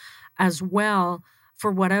people as well,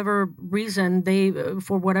 for whatever reason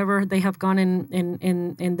for whatever they have gone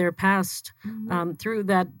in their past through,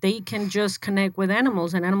 that they can just connect with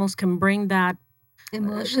animals, and animals can bring that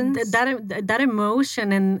emotions, that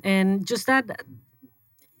emotion, and just that,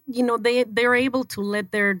 they're able to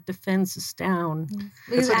let their defenses down.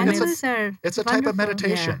 Because animals are it's a type of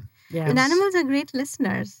meditation. Yeah. And animals are great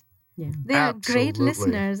listeners. Yeah. They are great Absolutely.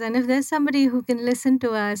 listeners. And if there's somebody who can listen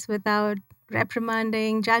to us without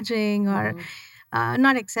reprimanding, judging, or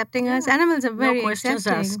not accepting us, Yeah. animals are No very questions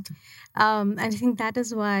accepting. asked. I think that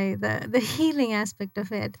is why the healing aspect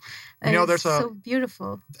of it You know, is there's so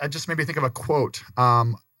beautiful. It just made me think of a quote.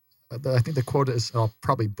 I think the quote is, I'll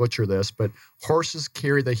probably butcher this, but horses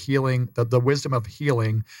carry the healing, the wisdom of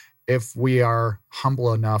healing if we are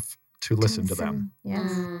humble enough to listen to them.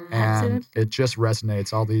 Yes, Mm. And absolutely. it just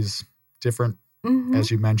resonates, all these different, Mhm. as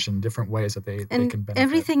you mentioned, different ways that they And can benefit.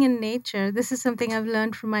 everything in nature, this is something I've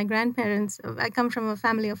learned from my grandparents. I come from a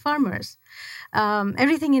family of farmers.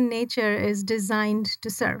 Everything in nature is designed to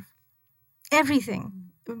serve. Everything,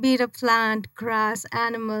 be it a plant, grass,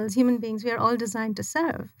 animals, human beings, we are all designed to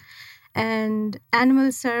serve. And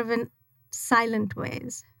animals serve in silent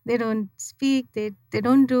ways. They don't speak, they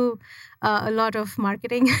don't do a lot of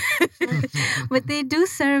marketing, but they do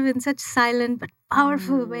serve in such silent but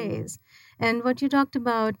powerful ways. And what you talked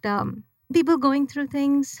about, people going through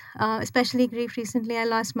things, especially grief. Recently, I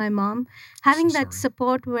lost my mom. Having So that sorry.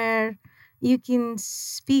 support where you can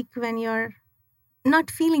speak when you're not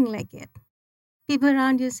feeling like it. People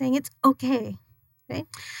around you saying it's okay, right?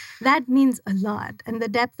 That means a lot. And the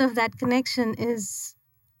depth of that connection is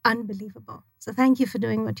unbelievable. So thank you for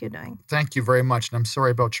doing what you're doing. Thank you very much, and I'm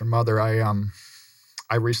sorry about your mother.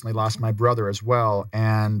 I recently lost my brother as well,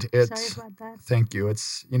 and Sorry it's. about that. Thank you.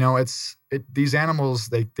 It's these animals,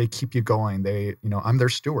 they keep you going. I'm their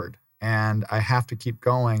steward, and I have to keep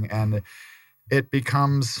going. And it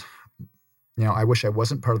becomes, I wish I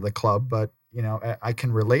wasn't part of the club, but I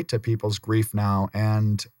can relate to people's grief now.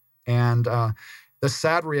 And the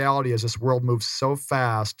sad reality is this world moves so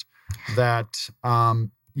fast that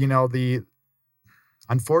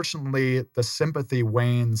unfortunately the sympathy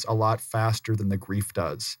wanes a lot faster than the grief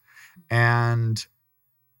does. And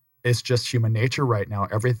it's just human nature right now.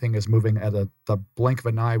 Everything is moving at the blink of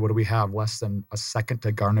an eye. What do we have? Less than a second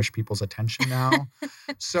to garnish people's attention now.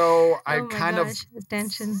 So I Oh my kind gosh, of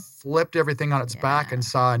attention. flipped everything on its back Yeah. and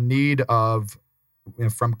saw a need of,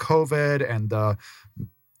 from COVID and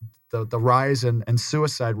the rise in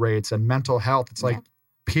suicide rates and mental health. It's like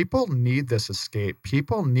people need this escape.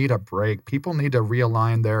 People need a break. People need to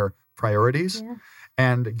realign their priorities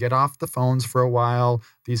and get off the phones for a while.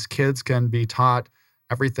 These kids can be taught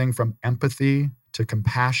everything from empathy to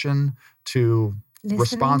compassion to Listening,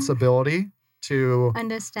 responsibility to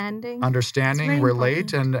understanding, understanding,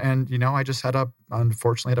 relate. And I just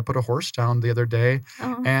unfortunately had to put a horse down the other day.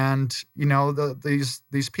 Oh. And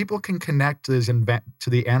these people can connect to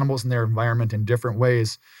the animals in their environment in different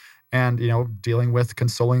ways. And dealing with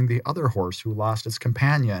consoling the other horse who lost its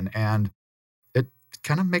companion, and it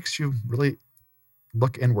kind of makes you really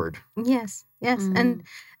look inward. Yes. And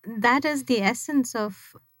that is the essence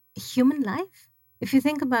of human life. If you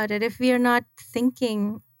think about it, if we are not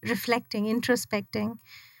thinking, reflecting, introspecting,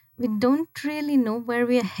 we don't really know where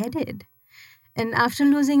we are headed. And after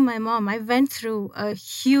losing my mom, I went through a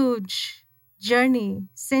huge journey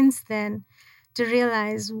since then to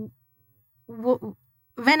realize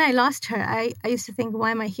when I lost her, I used to think,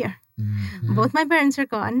 why am I here? Mm-hmm. Both my parents are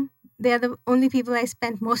gone. They are the only people I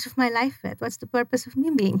spent most of my life with. What's the purpose of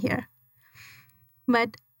me being here?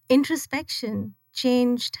 But introspection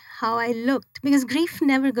changed how I looked, because grief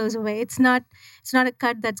never goes away. It's not a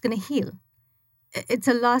cut that's going to heal. It's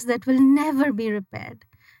a loss that will never be repaired.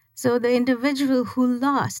 So the individual who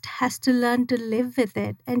lost has to learn to live with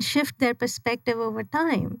it and shift their perspective over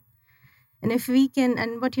time. And if we can,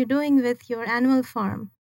 and what you're doing with your animal farm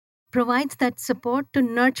provides that support to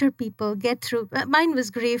nurture people, get through. Mine was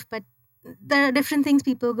grief, but there are different things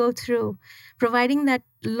people go through. Providing that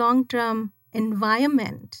long-term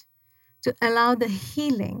environment to allow the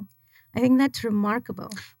healing, I think that's remarkable.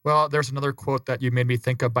 Well, there's another quote that you made me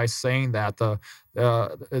think of by saying that.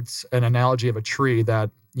 It's an analogy of a tree that,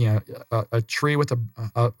 a tree with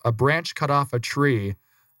a branch cut off a tree,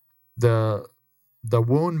 the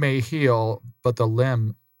wound may heal, but the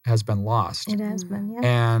limb has been lost. It has been, yeah.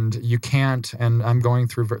 And you can't, and I'm going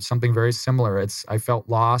through something very similar. I felt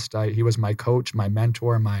lost. He was my coach, my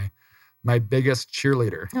mentor, my biggest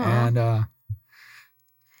cheerleader. Aww. And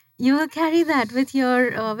you will carry that with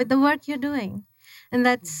your with the work you're doing, and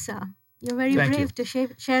that's you're very Thank brave you.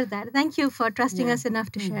 to share that. Thank you for trusting us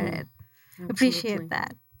enough to share it. Appreciate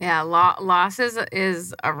that. Yeah, loss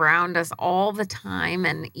is around us all the time,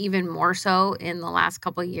 and even more so in the last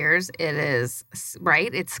couple of years. It is,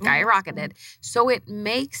 right? It's skyrocketed. So it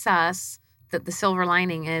makes us the silver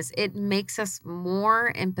lining is it makes us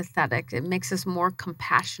more empathetic. It makes us more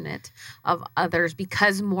compassionate of others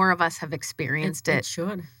because more of us have experienced It it.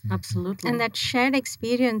 should. Absolutely. And that shared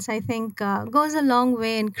experience, I think, goes a long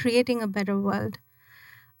way in creating a better world.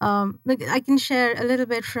 Like I can share a little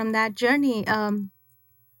bit from that journey.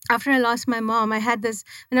 After I lost my mom, I had this,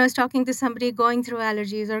 when I was talking to somebody going through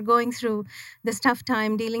allergies or going through this tough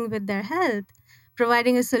time dealing with their health,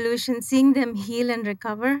 providing a solution, seeing them heal and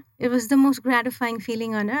recover, it was the most gratifying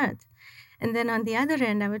feeling on earth. And then on the other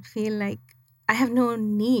end, I would feel like I have no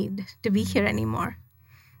need to be here anymore.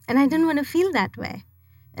 And I didn't want to feel that way.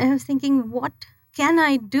 And I was thinking, what can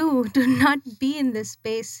I do to not be in this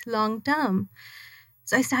space long term?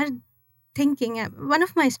 So I started thinking, one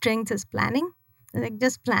of my strengths is planning. Like,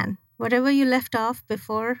 just plan. Whatever you left off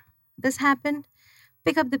before this happened,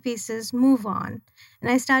 pick up the pieces, move on.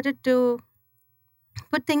 And I started to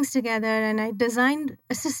put things together, and I designed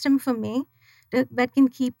a system for me that can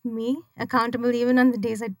keep me accountable even on the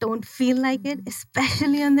days I don't feel like it,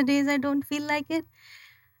 especially on the days I don't feel like it.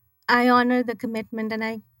 I honor the commitment and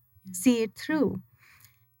I see it through.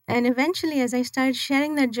 And eventually, as I started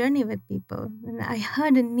sharing that journey with people, and I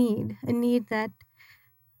heard a need that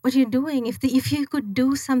what you're doing, if you could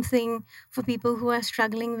do something for people who are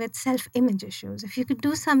struggling with self-image issues, if you could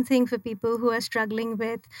do something for people who are struggling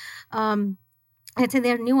with, let's say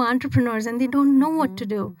they're new entrepreneurs and they don't know what to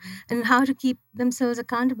do and how to keep themselves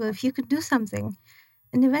accountable, if you could do something.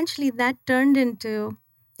 And eventually that turned into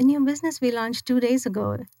a new business we launched 2 days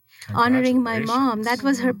ago, honoring my mom. That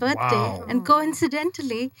was her birthday. Wow. And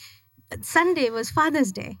coincidentally, Sunday was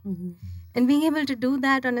Father's Day. And being able to do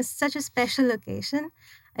that on such a special occasion,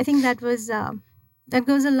 I think that was that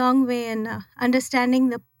goes a long way in understanding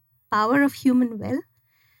the power of human will.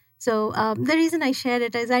 So the reason I shared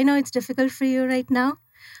it is I know it's difficult for you right now,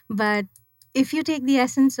 but if you take the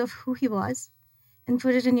essence of who he was and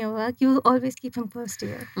put it in your work, you'll always keep him close to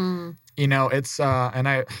you. You know, it's and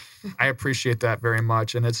I appreciate that very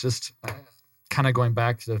much. And it's just kind of going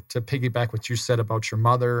back to piggyback what you said about your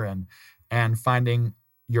mother and finding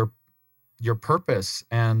your purpose.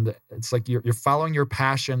 And it's like you're following your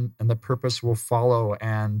passion and the purpose will follow.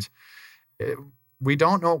 And we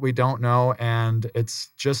don't know what we don't know. And it's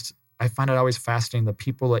just, I find it always fascinating, the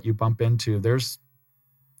people that you bump into, there's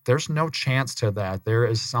no chance to that. There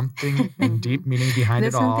is something in deep meaning behind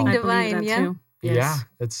There's it all. something I believe divine, that yeah. too. Yes. Yeah,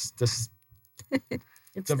 it's this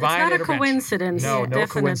It's divine not a intervention. coincidence. No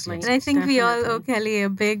definitely. coincidence. And I think we all owe Definitely. Kelly a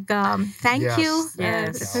big thank Yes, you,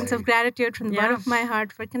 Yes. a sense of Kelly. gratitude from the bottom of Yeah. my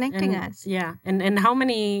heart for connecting And, us. yeah, and how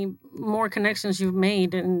many more connections you've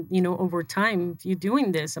made, and over time, you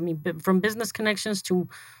doing this. I mean, from business connections to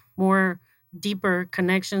more deeper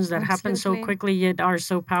connections that happen so Absolutely. quickly yet are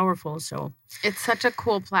so powerful. So It's such a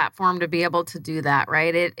cool platform to be able to do that,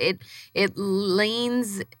 right? It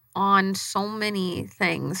leans on so many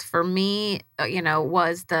things. For me,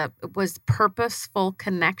 was purposeful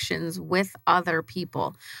connections with other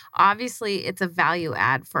people. Obviously, it's a value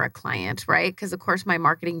add for a client, right? Because of course, my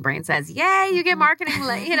marketing brain says, "Yay, you get marketing,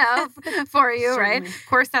 for you," right? Certainly. Of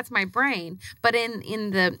course, that's my brain. But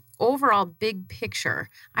in the overall big picture,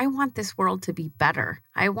 I want this world to be better.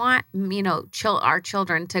 I want our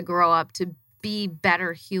children to grow up to be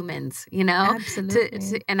better humans,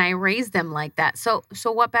 Absolutely. and I raise them like that. So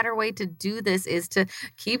what better way to do this is to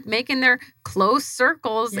keep making their close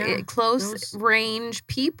circles, Yeah, close those- range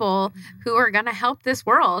people who are going to help this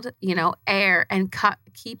world, air and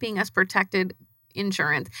keeping us protected.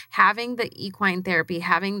 Insurance, having the equine therapy,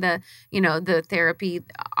 having the therapy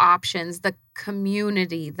options, the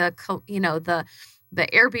community, the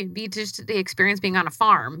Airbnb, just the experience being on a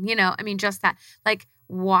farm, just that, like,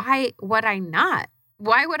 why would I not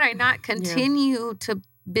continue to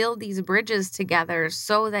build these bridges together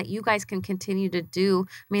so that you guys can continue to do?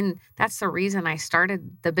 I mean, that's the reason I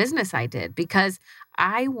started the business I did, because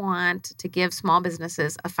I want to give small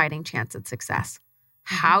businesses a fighting chance at success.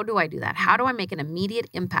 How do I do that? How do I make an immediate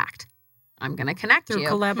impact? I'm going to connect through you.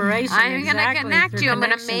 collaboration, I'm going to exactly, connect through you. I'm going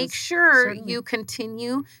to make connections. sure Certainly. you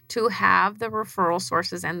continue to have the referral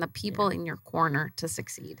sources and the people in your corner to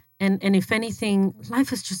succeed. And if anything,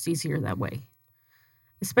 life is just easier that way.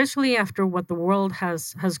 Especially after what the world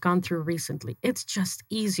has gone through recently. It's just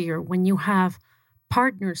easier when you have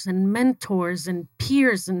partners and mentors and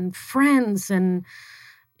peers and friends and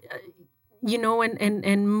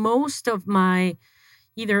and most of my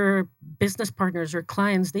either business partners or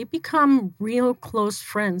clients, they become real close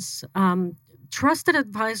friends. Trusted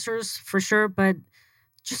advisors for sure, but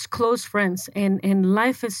just close friends. And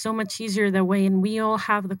life is so much easier that way. And we all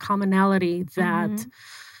have the commonality that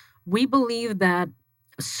we believe that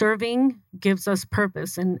serving gives us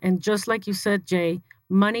purpose. And just like you said, Jay,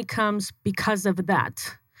 money comes because of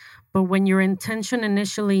that. But when your intention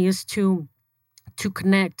initially is to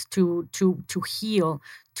connect, to heal,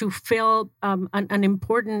 to fill an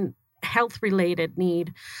important health-related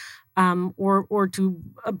need, or to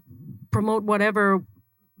promote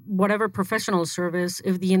whatever professional service,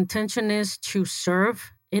 if the intention is to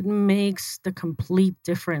serve, it makes the complete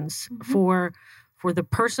difference for the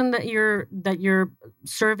person that you're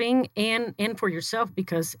serving and for yourself,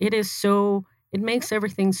 because it makes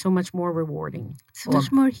everything so much more rewarding. So much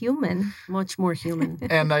more human. Much more human.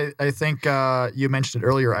 And I think you mentioned it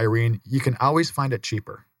earlier, Irene, you can always find it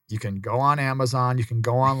cheaper. You can go on Amazon, you can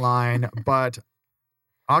go online, but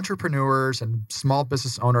entrepreneurs and small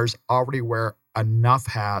business owners already wear enough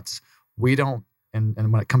hats. We don't, and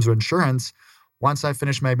when it comes to insurance, once I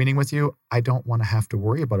finish my meeting with you, I don't want to have to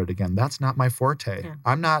worry about it again. That's not my forte.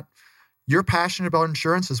 Yeah. You're passionate about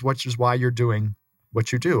insurance, which is why you're doing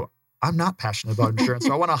what you do. I'm not passionate about insurance.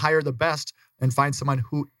 So I want to hire the best and find someone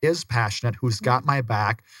who is passionate, who's got my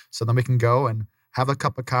back, so then we can go and have a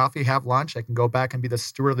cup of coffee, have lunch. I can go back and be the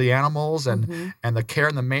steward of the animals and the care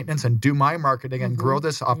and the maintenance and do my marketing and grow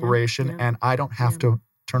this operation. Yeah. And I don't have to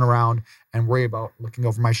turn around and worry about looking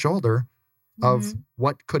over my shoulder of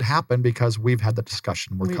what could happen, because we've had the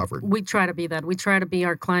discussion. We're covered. We try to be that. We try to be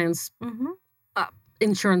our client's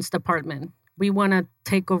insurance department. We want to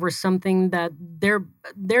take over something that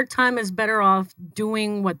their time is better off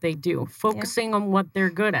doing what they do, focusing on what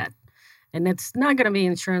they're good at. And it's not going to be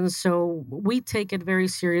insurance, so we take it very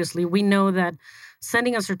seriously. We know that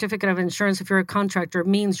sending a certificate of insurance, if you're a contractor,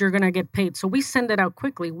 means you're going to get paid. So we send it out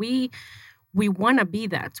quickly. We want to be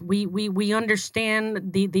that. We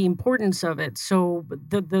understand the importance of it. So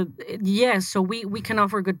so we can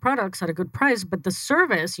offer good products at a good price, but the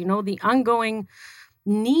service, the ongoing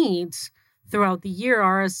needs throughout the year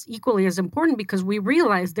are as equally as important, because we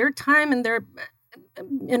realize their time and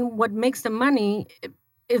what makes them money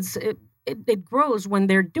it grows when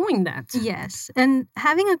they're doing that. Yes. And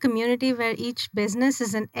having a community where each business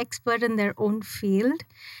is an expert in their own field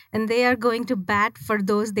and they are going to bat for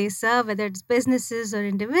those they serve, whether it's businesses or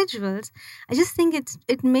individuals, I just think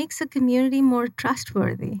it makes a community more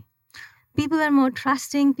trustworthy. People are more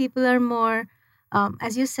trusting. People are more,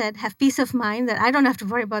 as you said, have peace of mind that I don't have to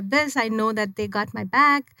worry about this. I know that they got my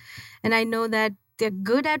back, and I know that they're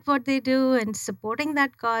good at what they do and supporting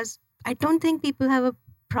that cause. I don't think people have a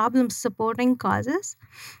problem supporting causes.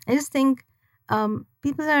 I just think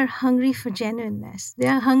people are hungry for genuineness. They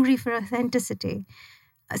are hungry for authenticity,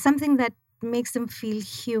 something that makes them feel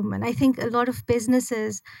human. I think a lot of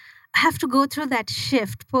businesses have to go through that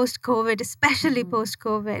shift post-COVID, especially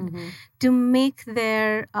post-COVID, to make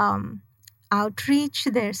their outreach,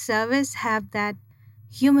 their service have that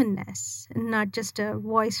humanness and not just a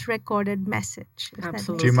voice recorded message.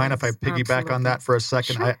 Absolutely. Do you mind if I piggyback on that for a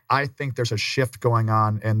second? Sure. I think there's a shift going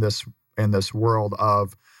on in this world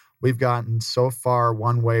of, we've gotten so far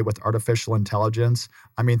one way with artificial intelligence.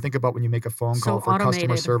 I mean, think about when you make a phone call for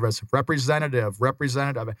customer service, representative.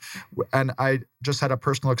 And I just had a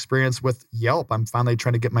personal experience with Yelp. I'm finally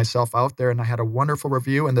trying to get myself out there, and I had a wonderful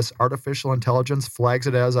review, and this artificial intelligence flags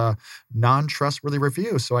it as a non-trustworthy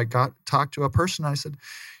review. So I talked to a person, and I said,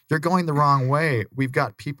 you're going the wrong way. We've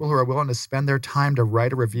got people who are willing to spend their time to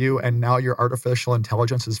write a review, and now your artificial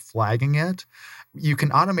intelligence is flagging it. You can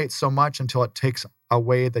automate so much until it takes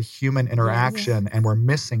away the human interaction, and we're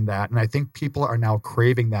missing that. And I think people are now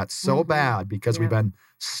craving that so bad because we've been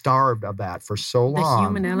starved of that for so long. The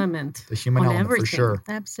human element. The human element, everything. for sure.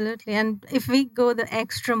 Absolutely. And if we go the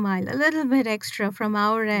extra mile, a little bit extra from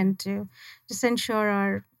our end to just ensure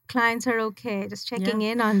our clients are okay, just checking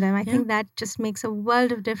in on them, I think that just makes a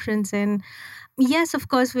world of difference. And yes, of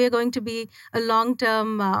course, we are going to be a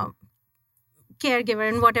long-term caregiver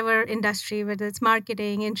in whatever industry, whether it's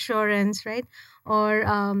marketing, insurance, right, or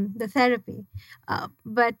the therapy.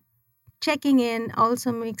 But checking in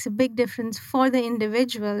also makes a big difference for the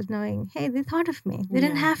individual, knowing, hey, they thought of me. They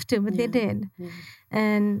didn't have to, but they did. Yeah.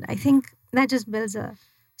 And I think that just builds a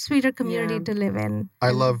sweeter community to live in. I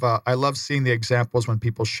love seeing the examples when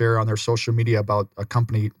people share on their social media about a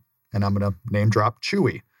company, and I'm going to name drop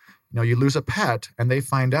Chewy. You lose a pet, and they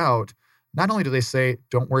find out. Not only do they say,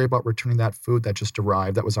 don't worry about returning that food that just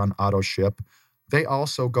arrived, that was on auto ship, they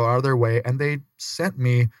also go out of their way and they sent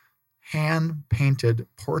me hand-painted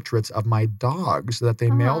portraits of my dogs that they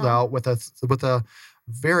mailed out with a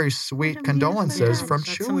very sweet condolences from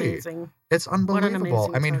That's Chewy. amazing. It's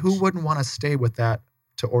unbelievable. I mean, who wouldn't want to stay with that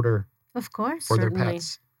to order Of course. for Certainly. their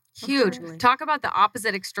pets? Huge. Absolutely. Talk about the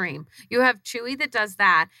opposite extreme. You have Chewy that does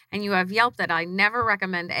that, and you have Yelp that I never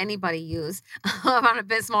recommend anybody use on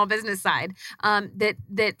a small business side.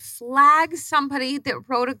 That flags somebody that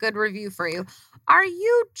wrote a good review for you. Are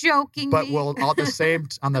you joking But me? we'll on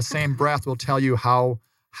the same breath, we'll tell you how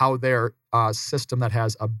their system that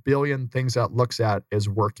has a billion things that it looks at is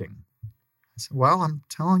working. I said, well, I'm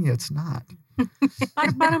telling you, it's not.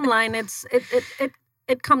 Bottom line,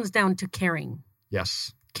 it comes down to caring.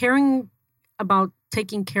 Yes. Caring about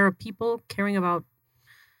taking care of people, caring about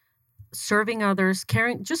serving others,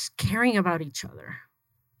 caring about each other.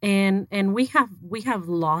 And we have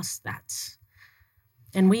lost that.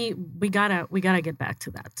 And we gotta get back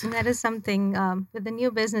to that. And that is something with the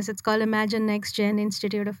new business. It's called Imagine Next Gen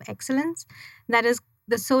Institute of Excellence. That is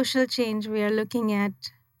the social change we are looking at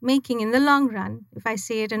making in the long run. If I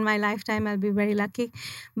see it in my lifetime, I'll be very lucky.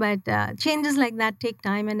 But changes like that take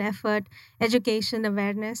time and effort, education,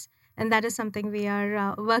 awareness. And that is something we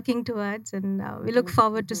are working towards. And we look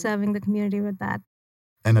forward to serving the community with that.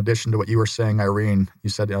 In addition to what you were saying, Irene, you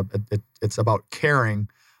said it's about caring.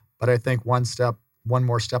 But I think one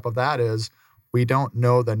more step of that is we don't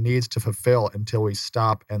know the needs to fulfill until we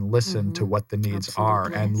stop and listen to what the needs are.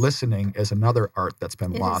 And listening is another art that's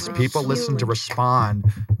been lost. People listen to respond,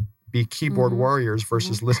 be keyboard warriors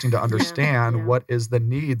versus listening to understand what is the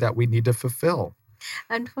need that we need to fulfill.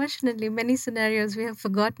 Unfortunately, many scenarios we have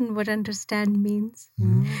forgotten what understand means.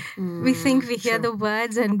 We think we hear the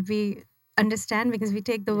words and we understand because we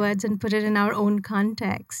take the words and put it in our own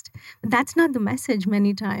context. But that's not the message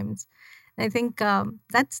many times. I think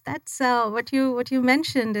that's what you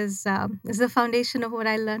mentioned is the foundation of what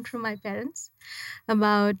I learned from my parents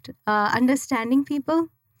about understanding people.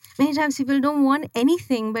 Many times people don't want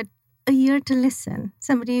anything but a ear to listen.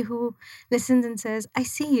 Somebody who listens and says, I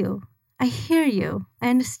see you, I hear you, I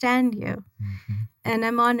understand you, and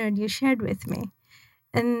I'm honored you shared with me.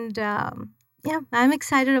 And I'm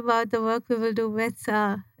excited about the work we will do with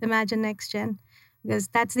Imagine Next Gen. Because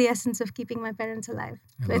that's the essence of keeping my parents alive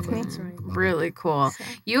with me. That's right. Really cool. So.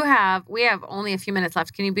 We have only a few minutes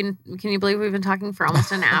left. Can you believe we've been talking for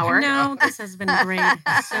almost an hour? No, this has been great.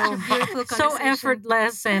 So Beautiful so conversation.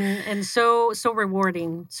 effortless and so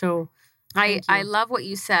rewarding. So I you. love what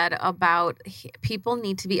you said about people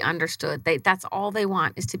need to be understood. That's all they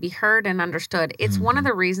want is to be heard and understood. It's one of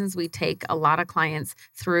the reasons we take a lot of clients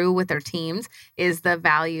through with their teams is the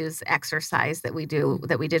values exercise that we did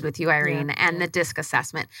with you, Irene, and the DISC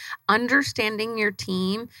assessment. Understanding your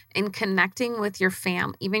team and connecting with your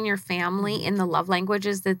even your family in the love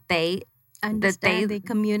languages that they Understand, they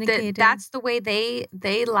communicate. that's the way they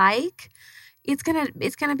like. It's gonna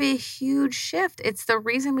be a huge shift. It's the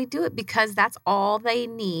reason we do it because that's all they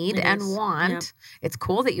need and want. Yep. It's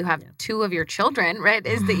cool that you have two of your children, right?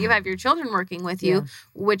 Is that you have your children working with you,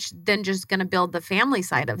 which then just gonna build the family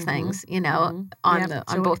side of things, on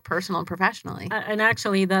both personal and professionally. And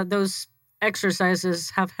actually, those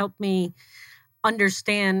exercises have helped me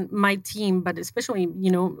understand my team, but especially,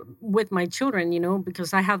 with my children,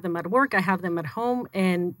 because I have them at work, I have them at home,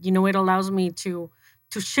 and it allows me to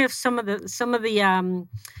shift some of the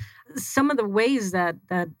ways that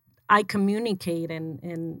I communicate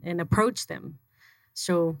and approach them.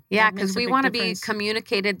 So because we want to be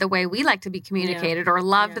communicated the way we like to be communicated or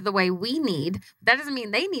loved the way we need. That doesn't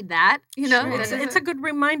mean they need that. Sure. It's a good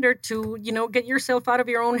reminder to get yourself out of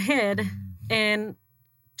your own head and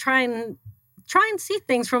try and see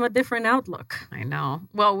things from a different outlook. I know.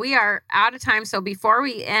 Well, we are out of time. So before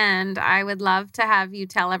we end, I would love to have you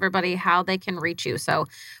tell everybody how they can reach you. So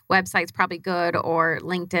website's probably good, or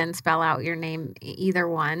LinkedIn, spell out your name, either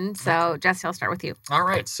one. So Jesse, I'll start with you. All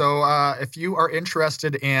right. So if you are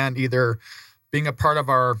interested in either being a part of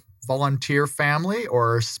our volunteer family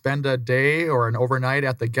or spend a day or an overnight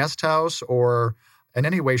at the guest house or in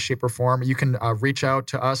any way, shape, or form, you can reach out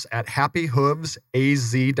to us at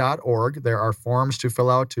happyhoovesaz.org. There are forms to fill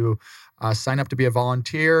out to sign up to be a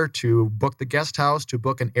volunteer, to book the guest house, to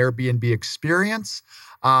book an Airbnb experience.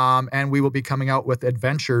 And we will be coming out with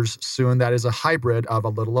adventures soon that is a hybrid of a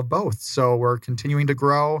little of both. So we're continuing to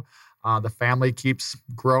grow. The family keeps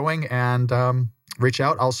growing, and reach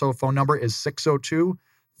out. Also, phone number is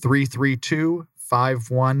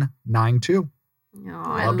 602-332-5192. Oh,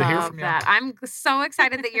 I love that. I'm so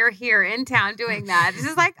excited that you're here in town doing that. This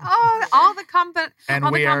is like, all the combinations.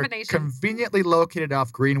 And we are conveniently located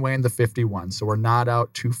off Greenway and the 51, so we're not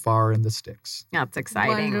out too far in the sticks. That's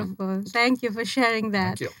exciting. Wonderful. Thank you for sharing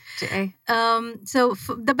that. Thank you. Jay. So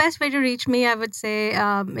the best way to reach me, I would say,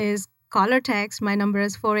 is call or text. My number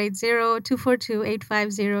is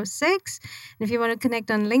 480-242-8506. And if you want to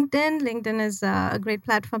connect on LinkedIn, LinkedIn is a great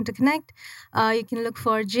platform to connect. You can look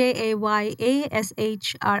for JAYASHRI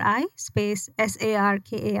space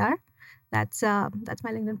SARKAR. That's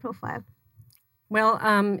my LinkedIn profile. Well,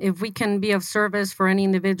 if we can be of service for any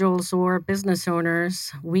individuals or business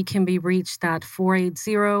owners, we can be reached at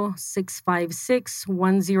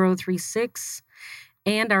 480-656-1036.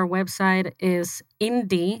 And our website is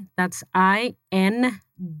INDIE, that's INDIE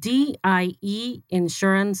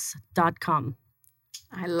insurance.com.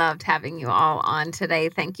 I loved having you all on today.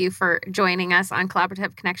 Thank you for joining us on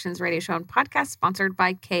Collaborative Connections Radio Show and Podcast, sponsored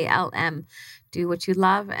by KLM. Do what you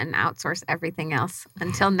love and outsource everything else.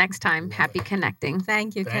 Until next time, happy connecting.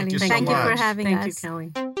 Thank you, Thank Kelly. you so Thank you for much. having Thank us. you,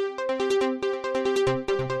 Kelly.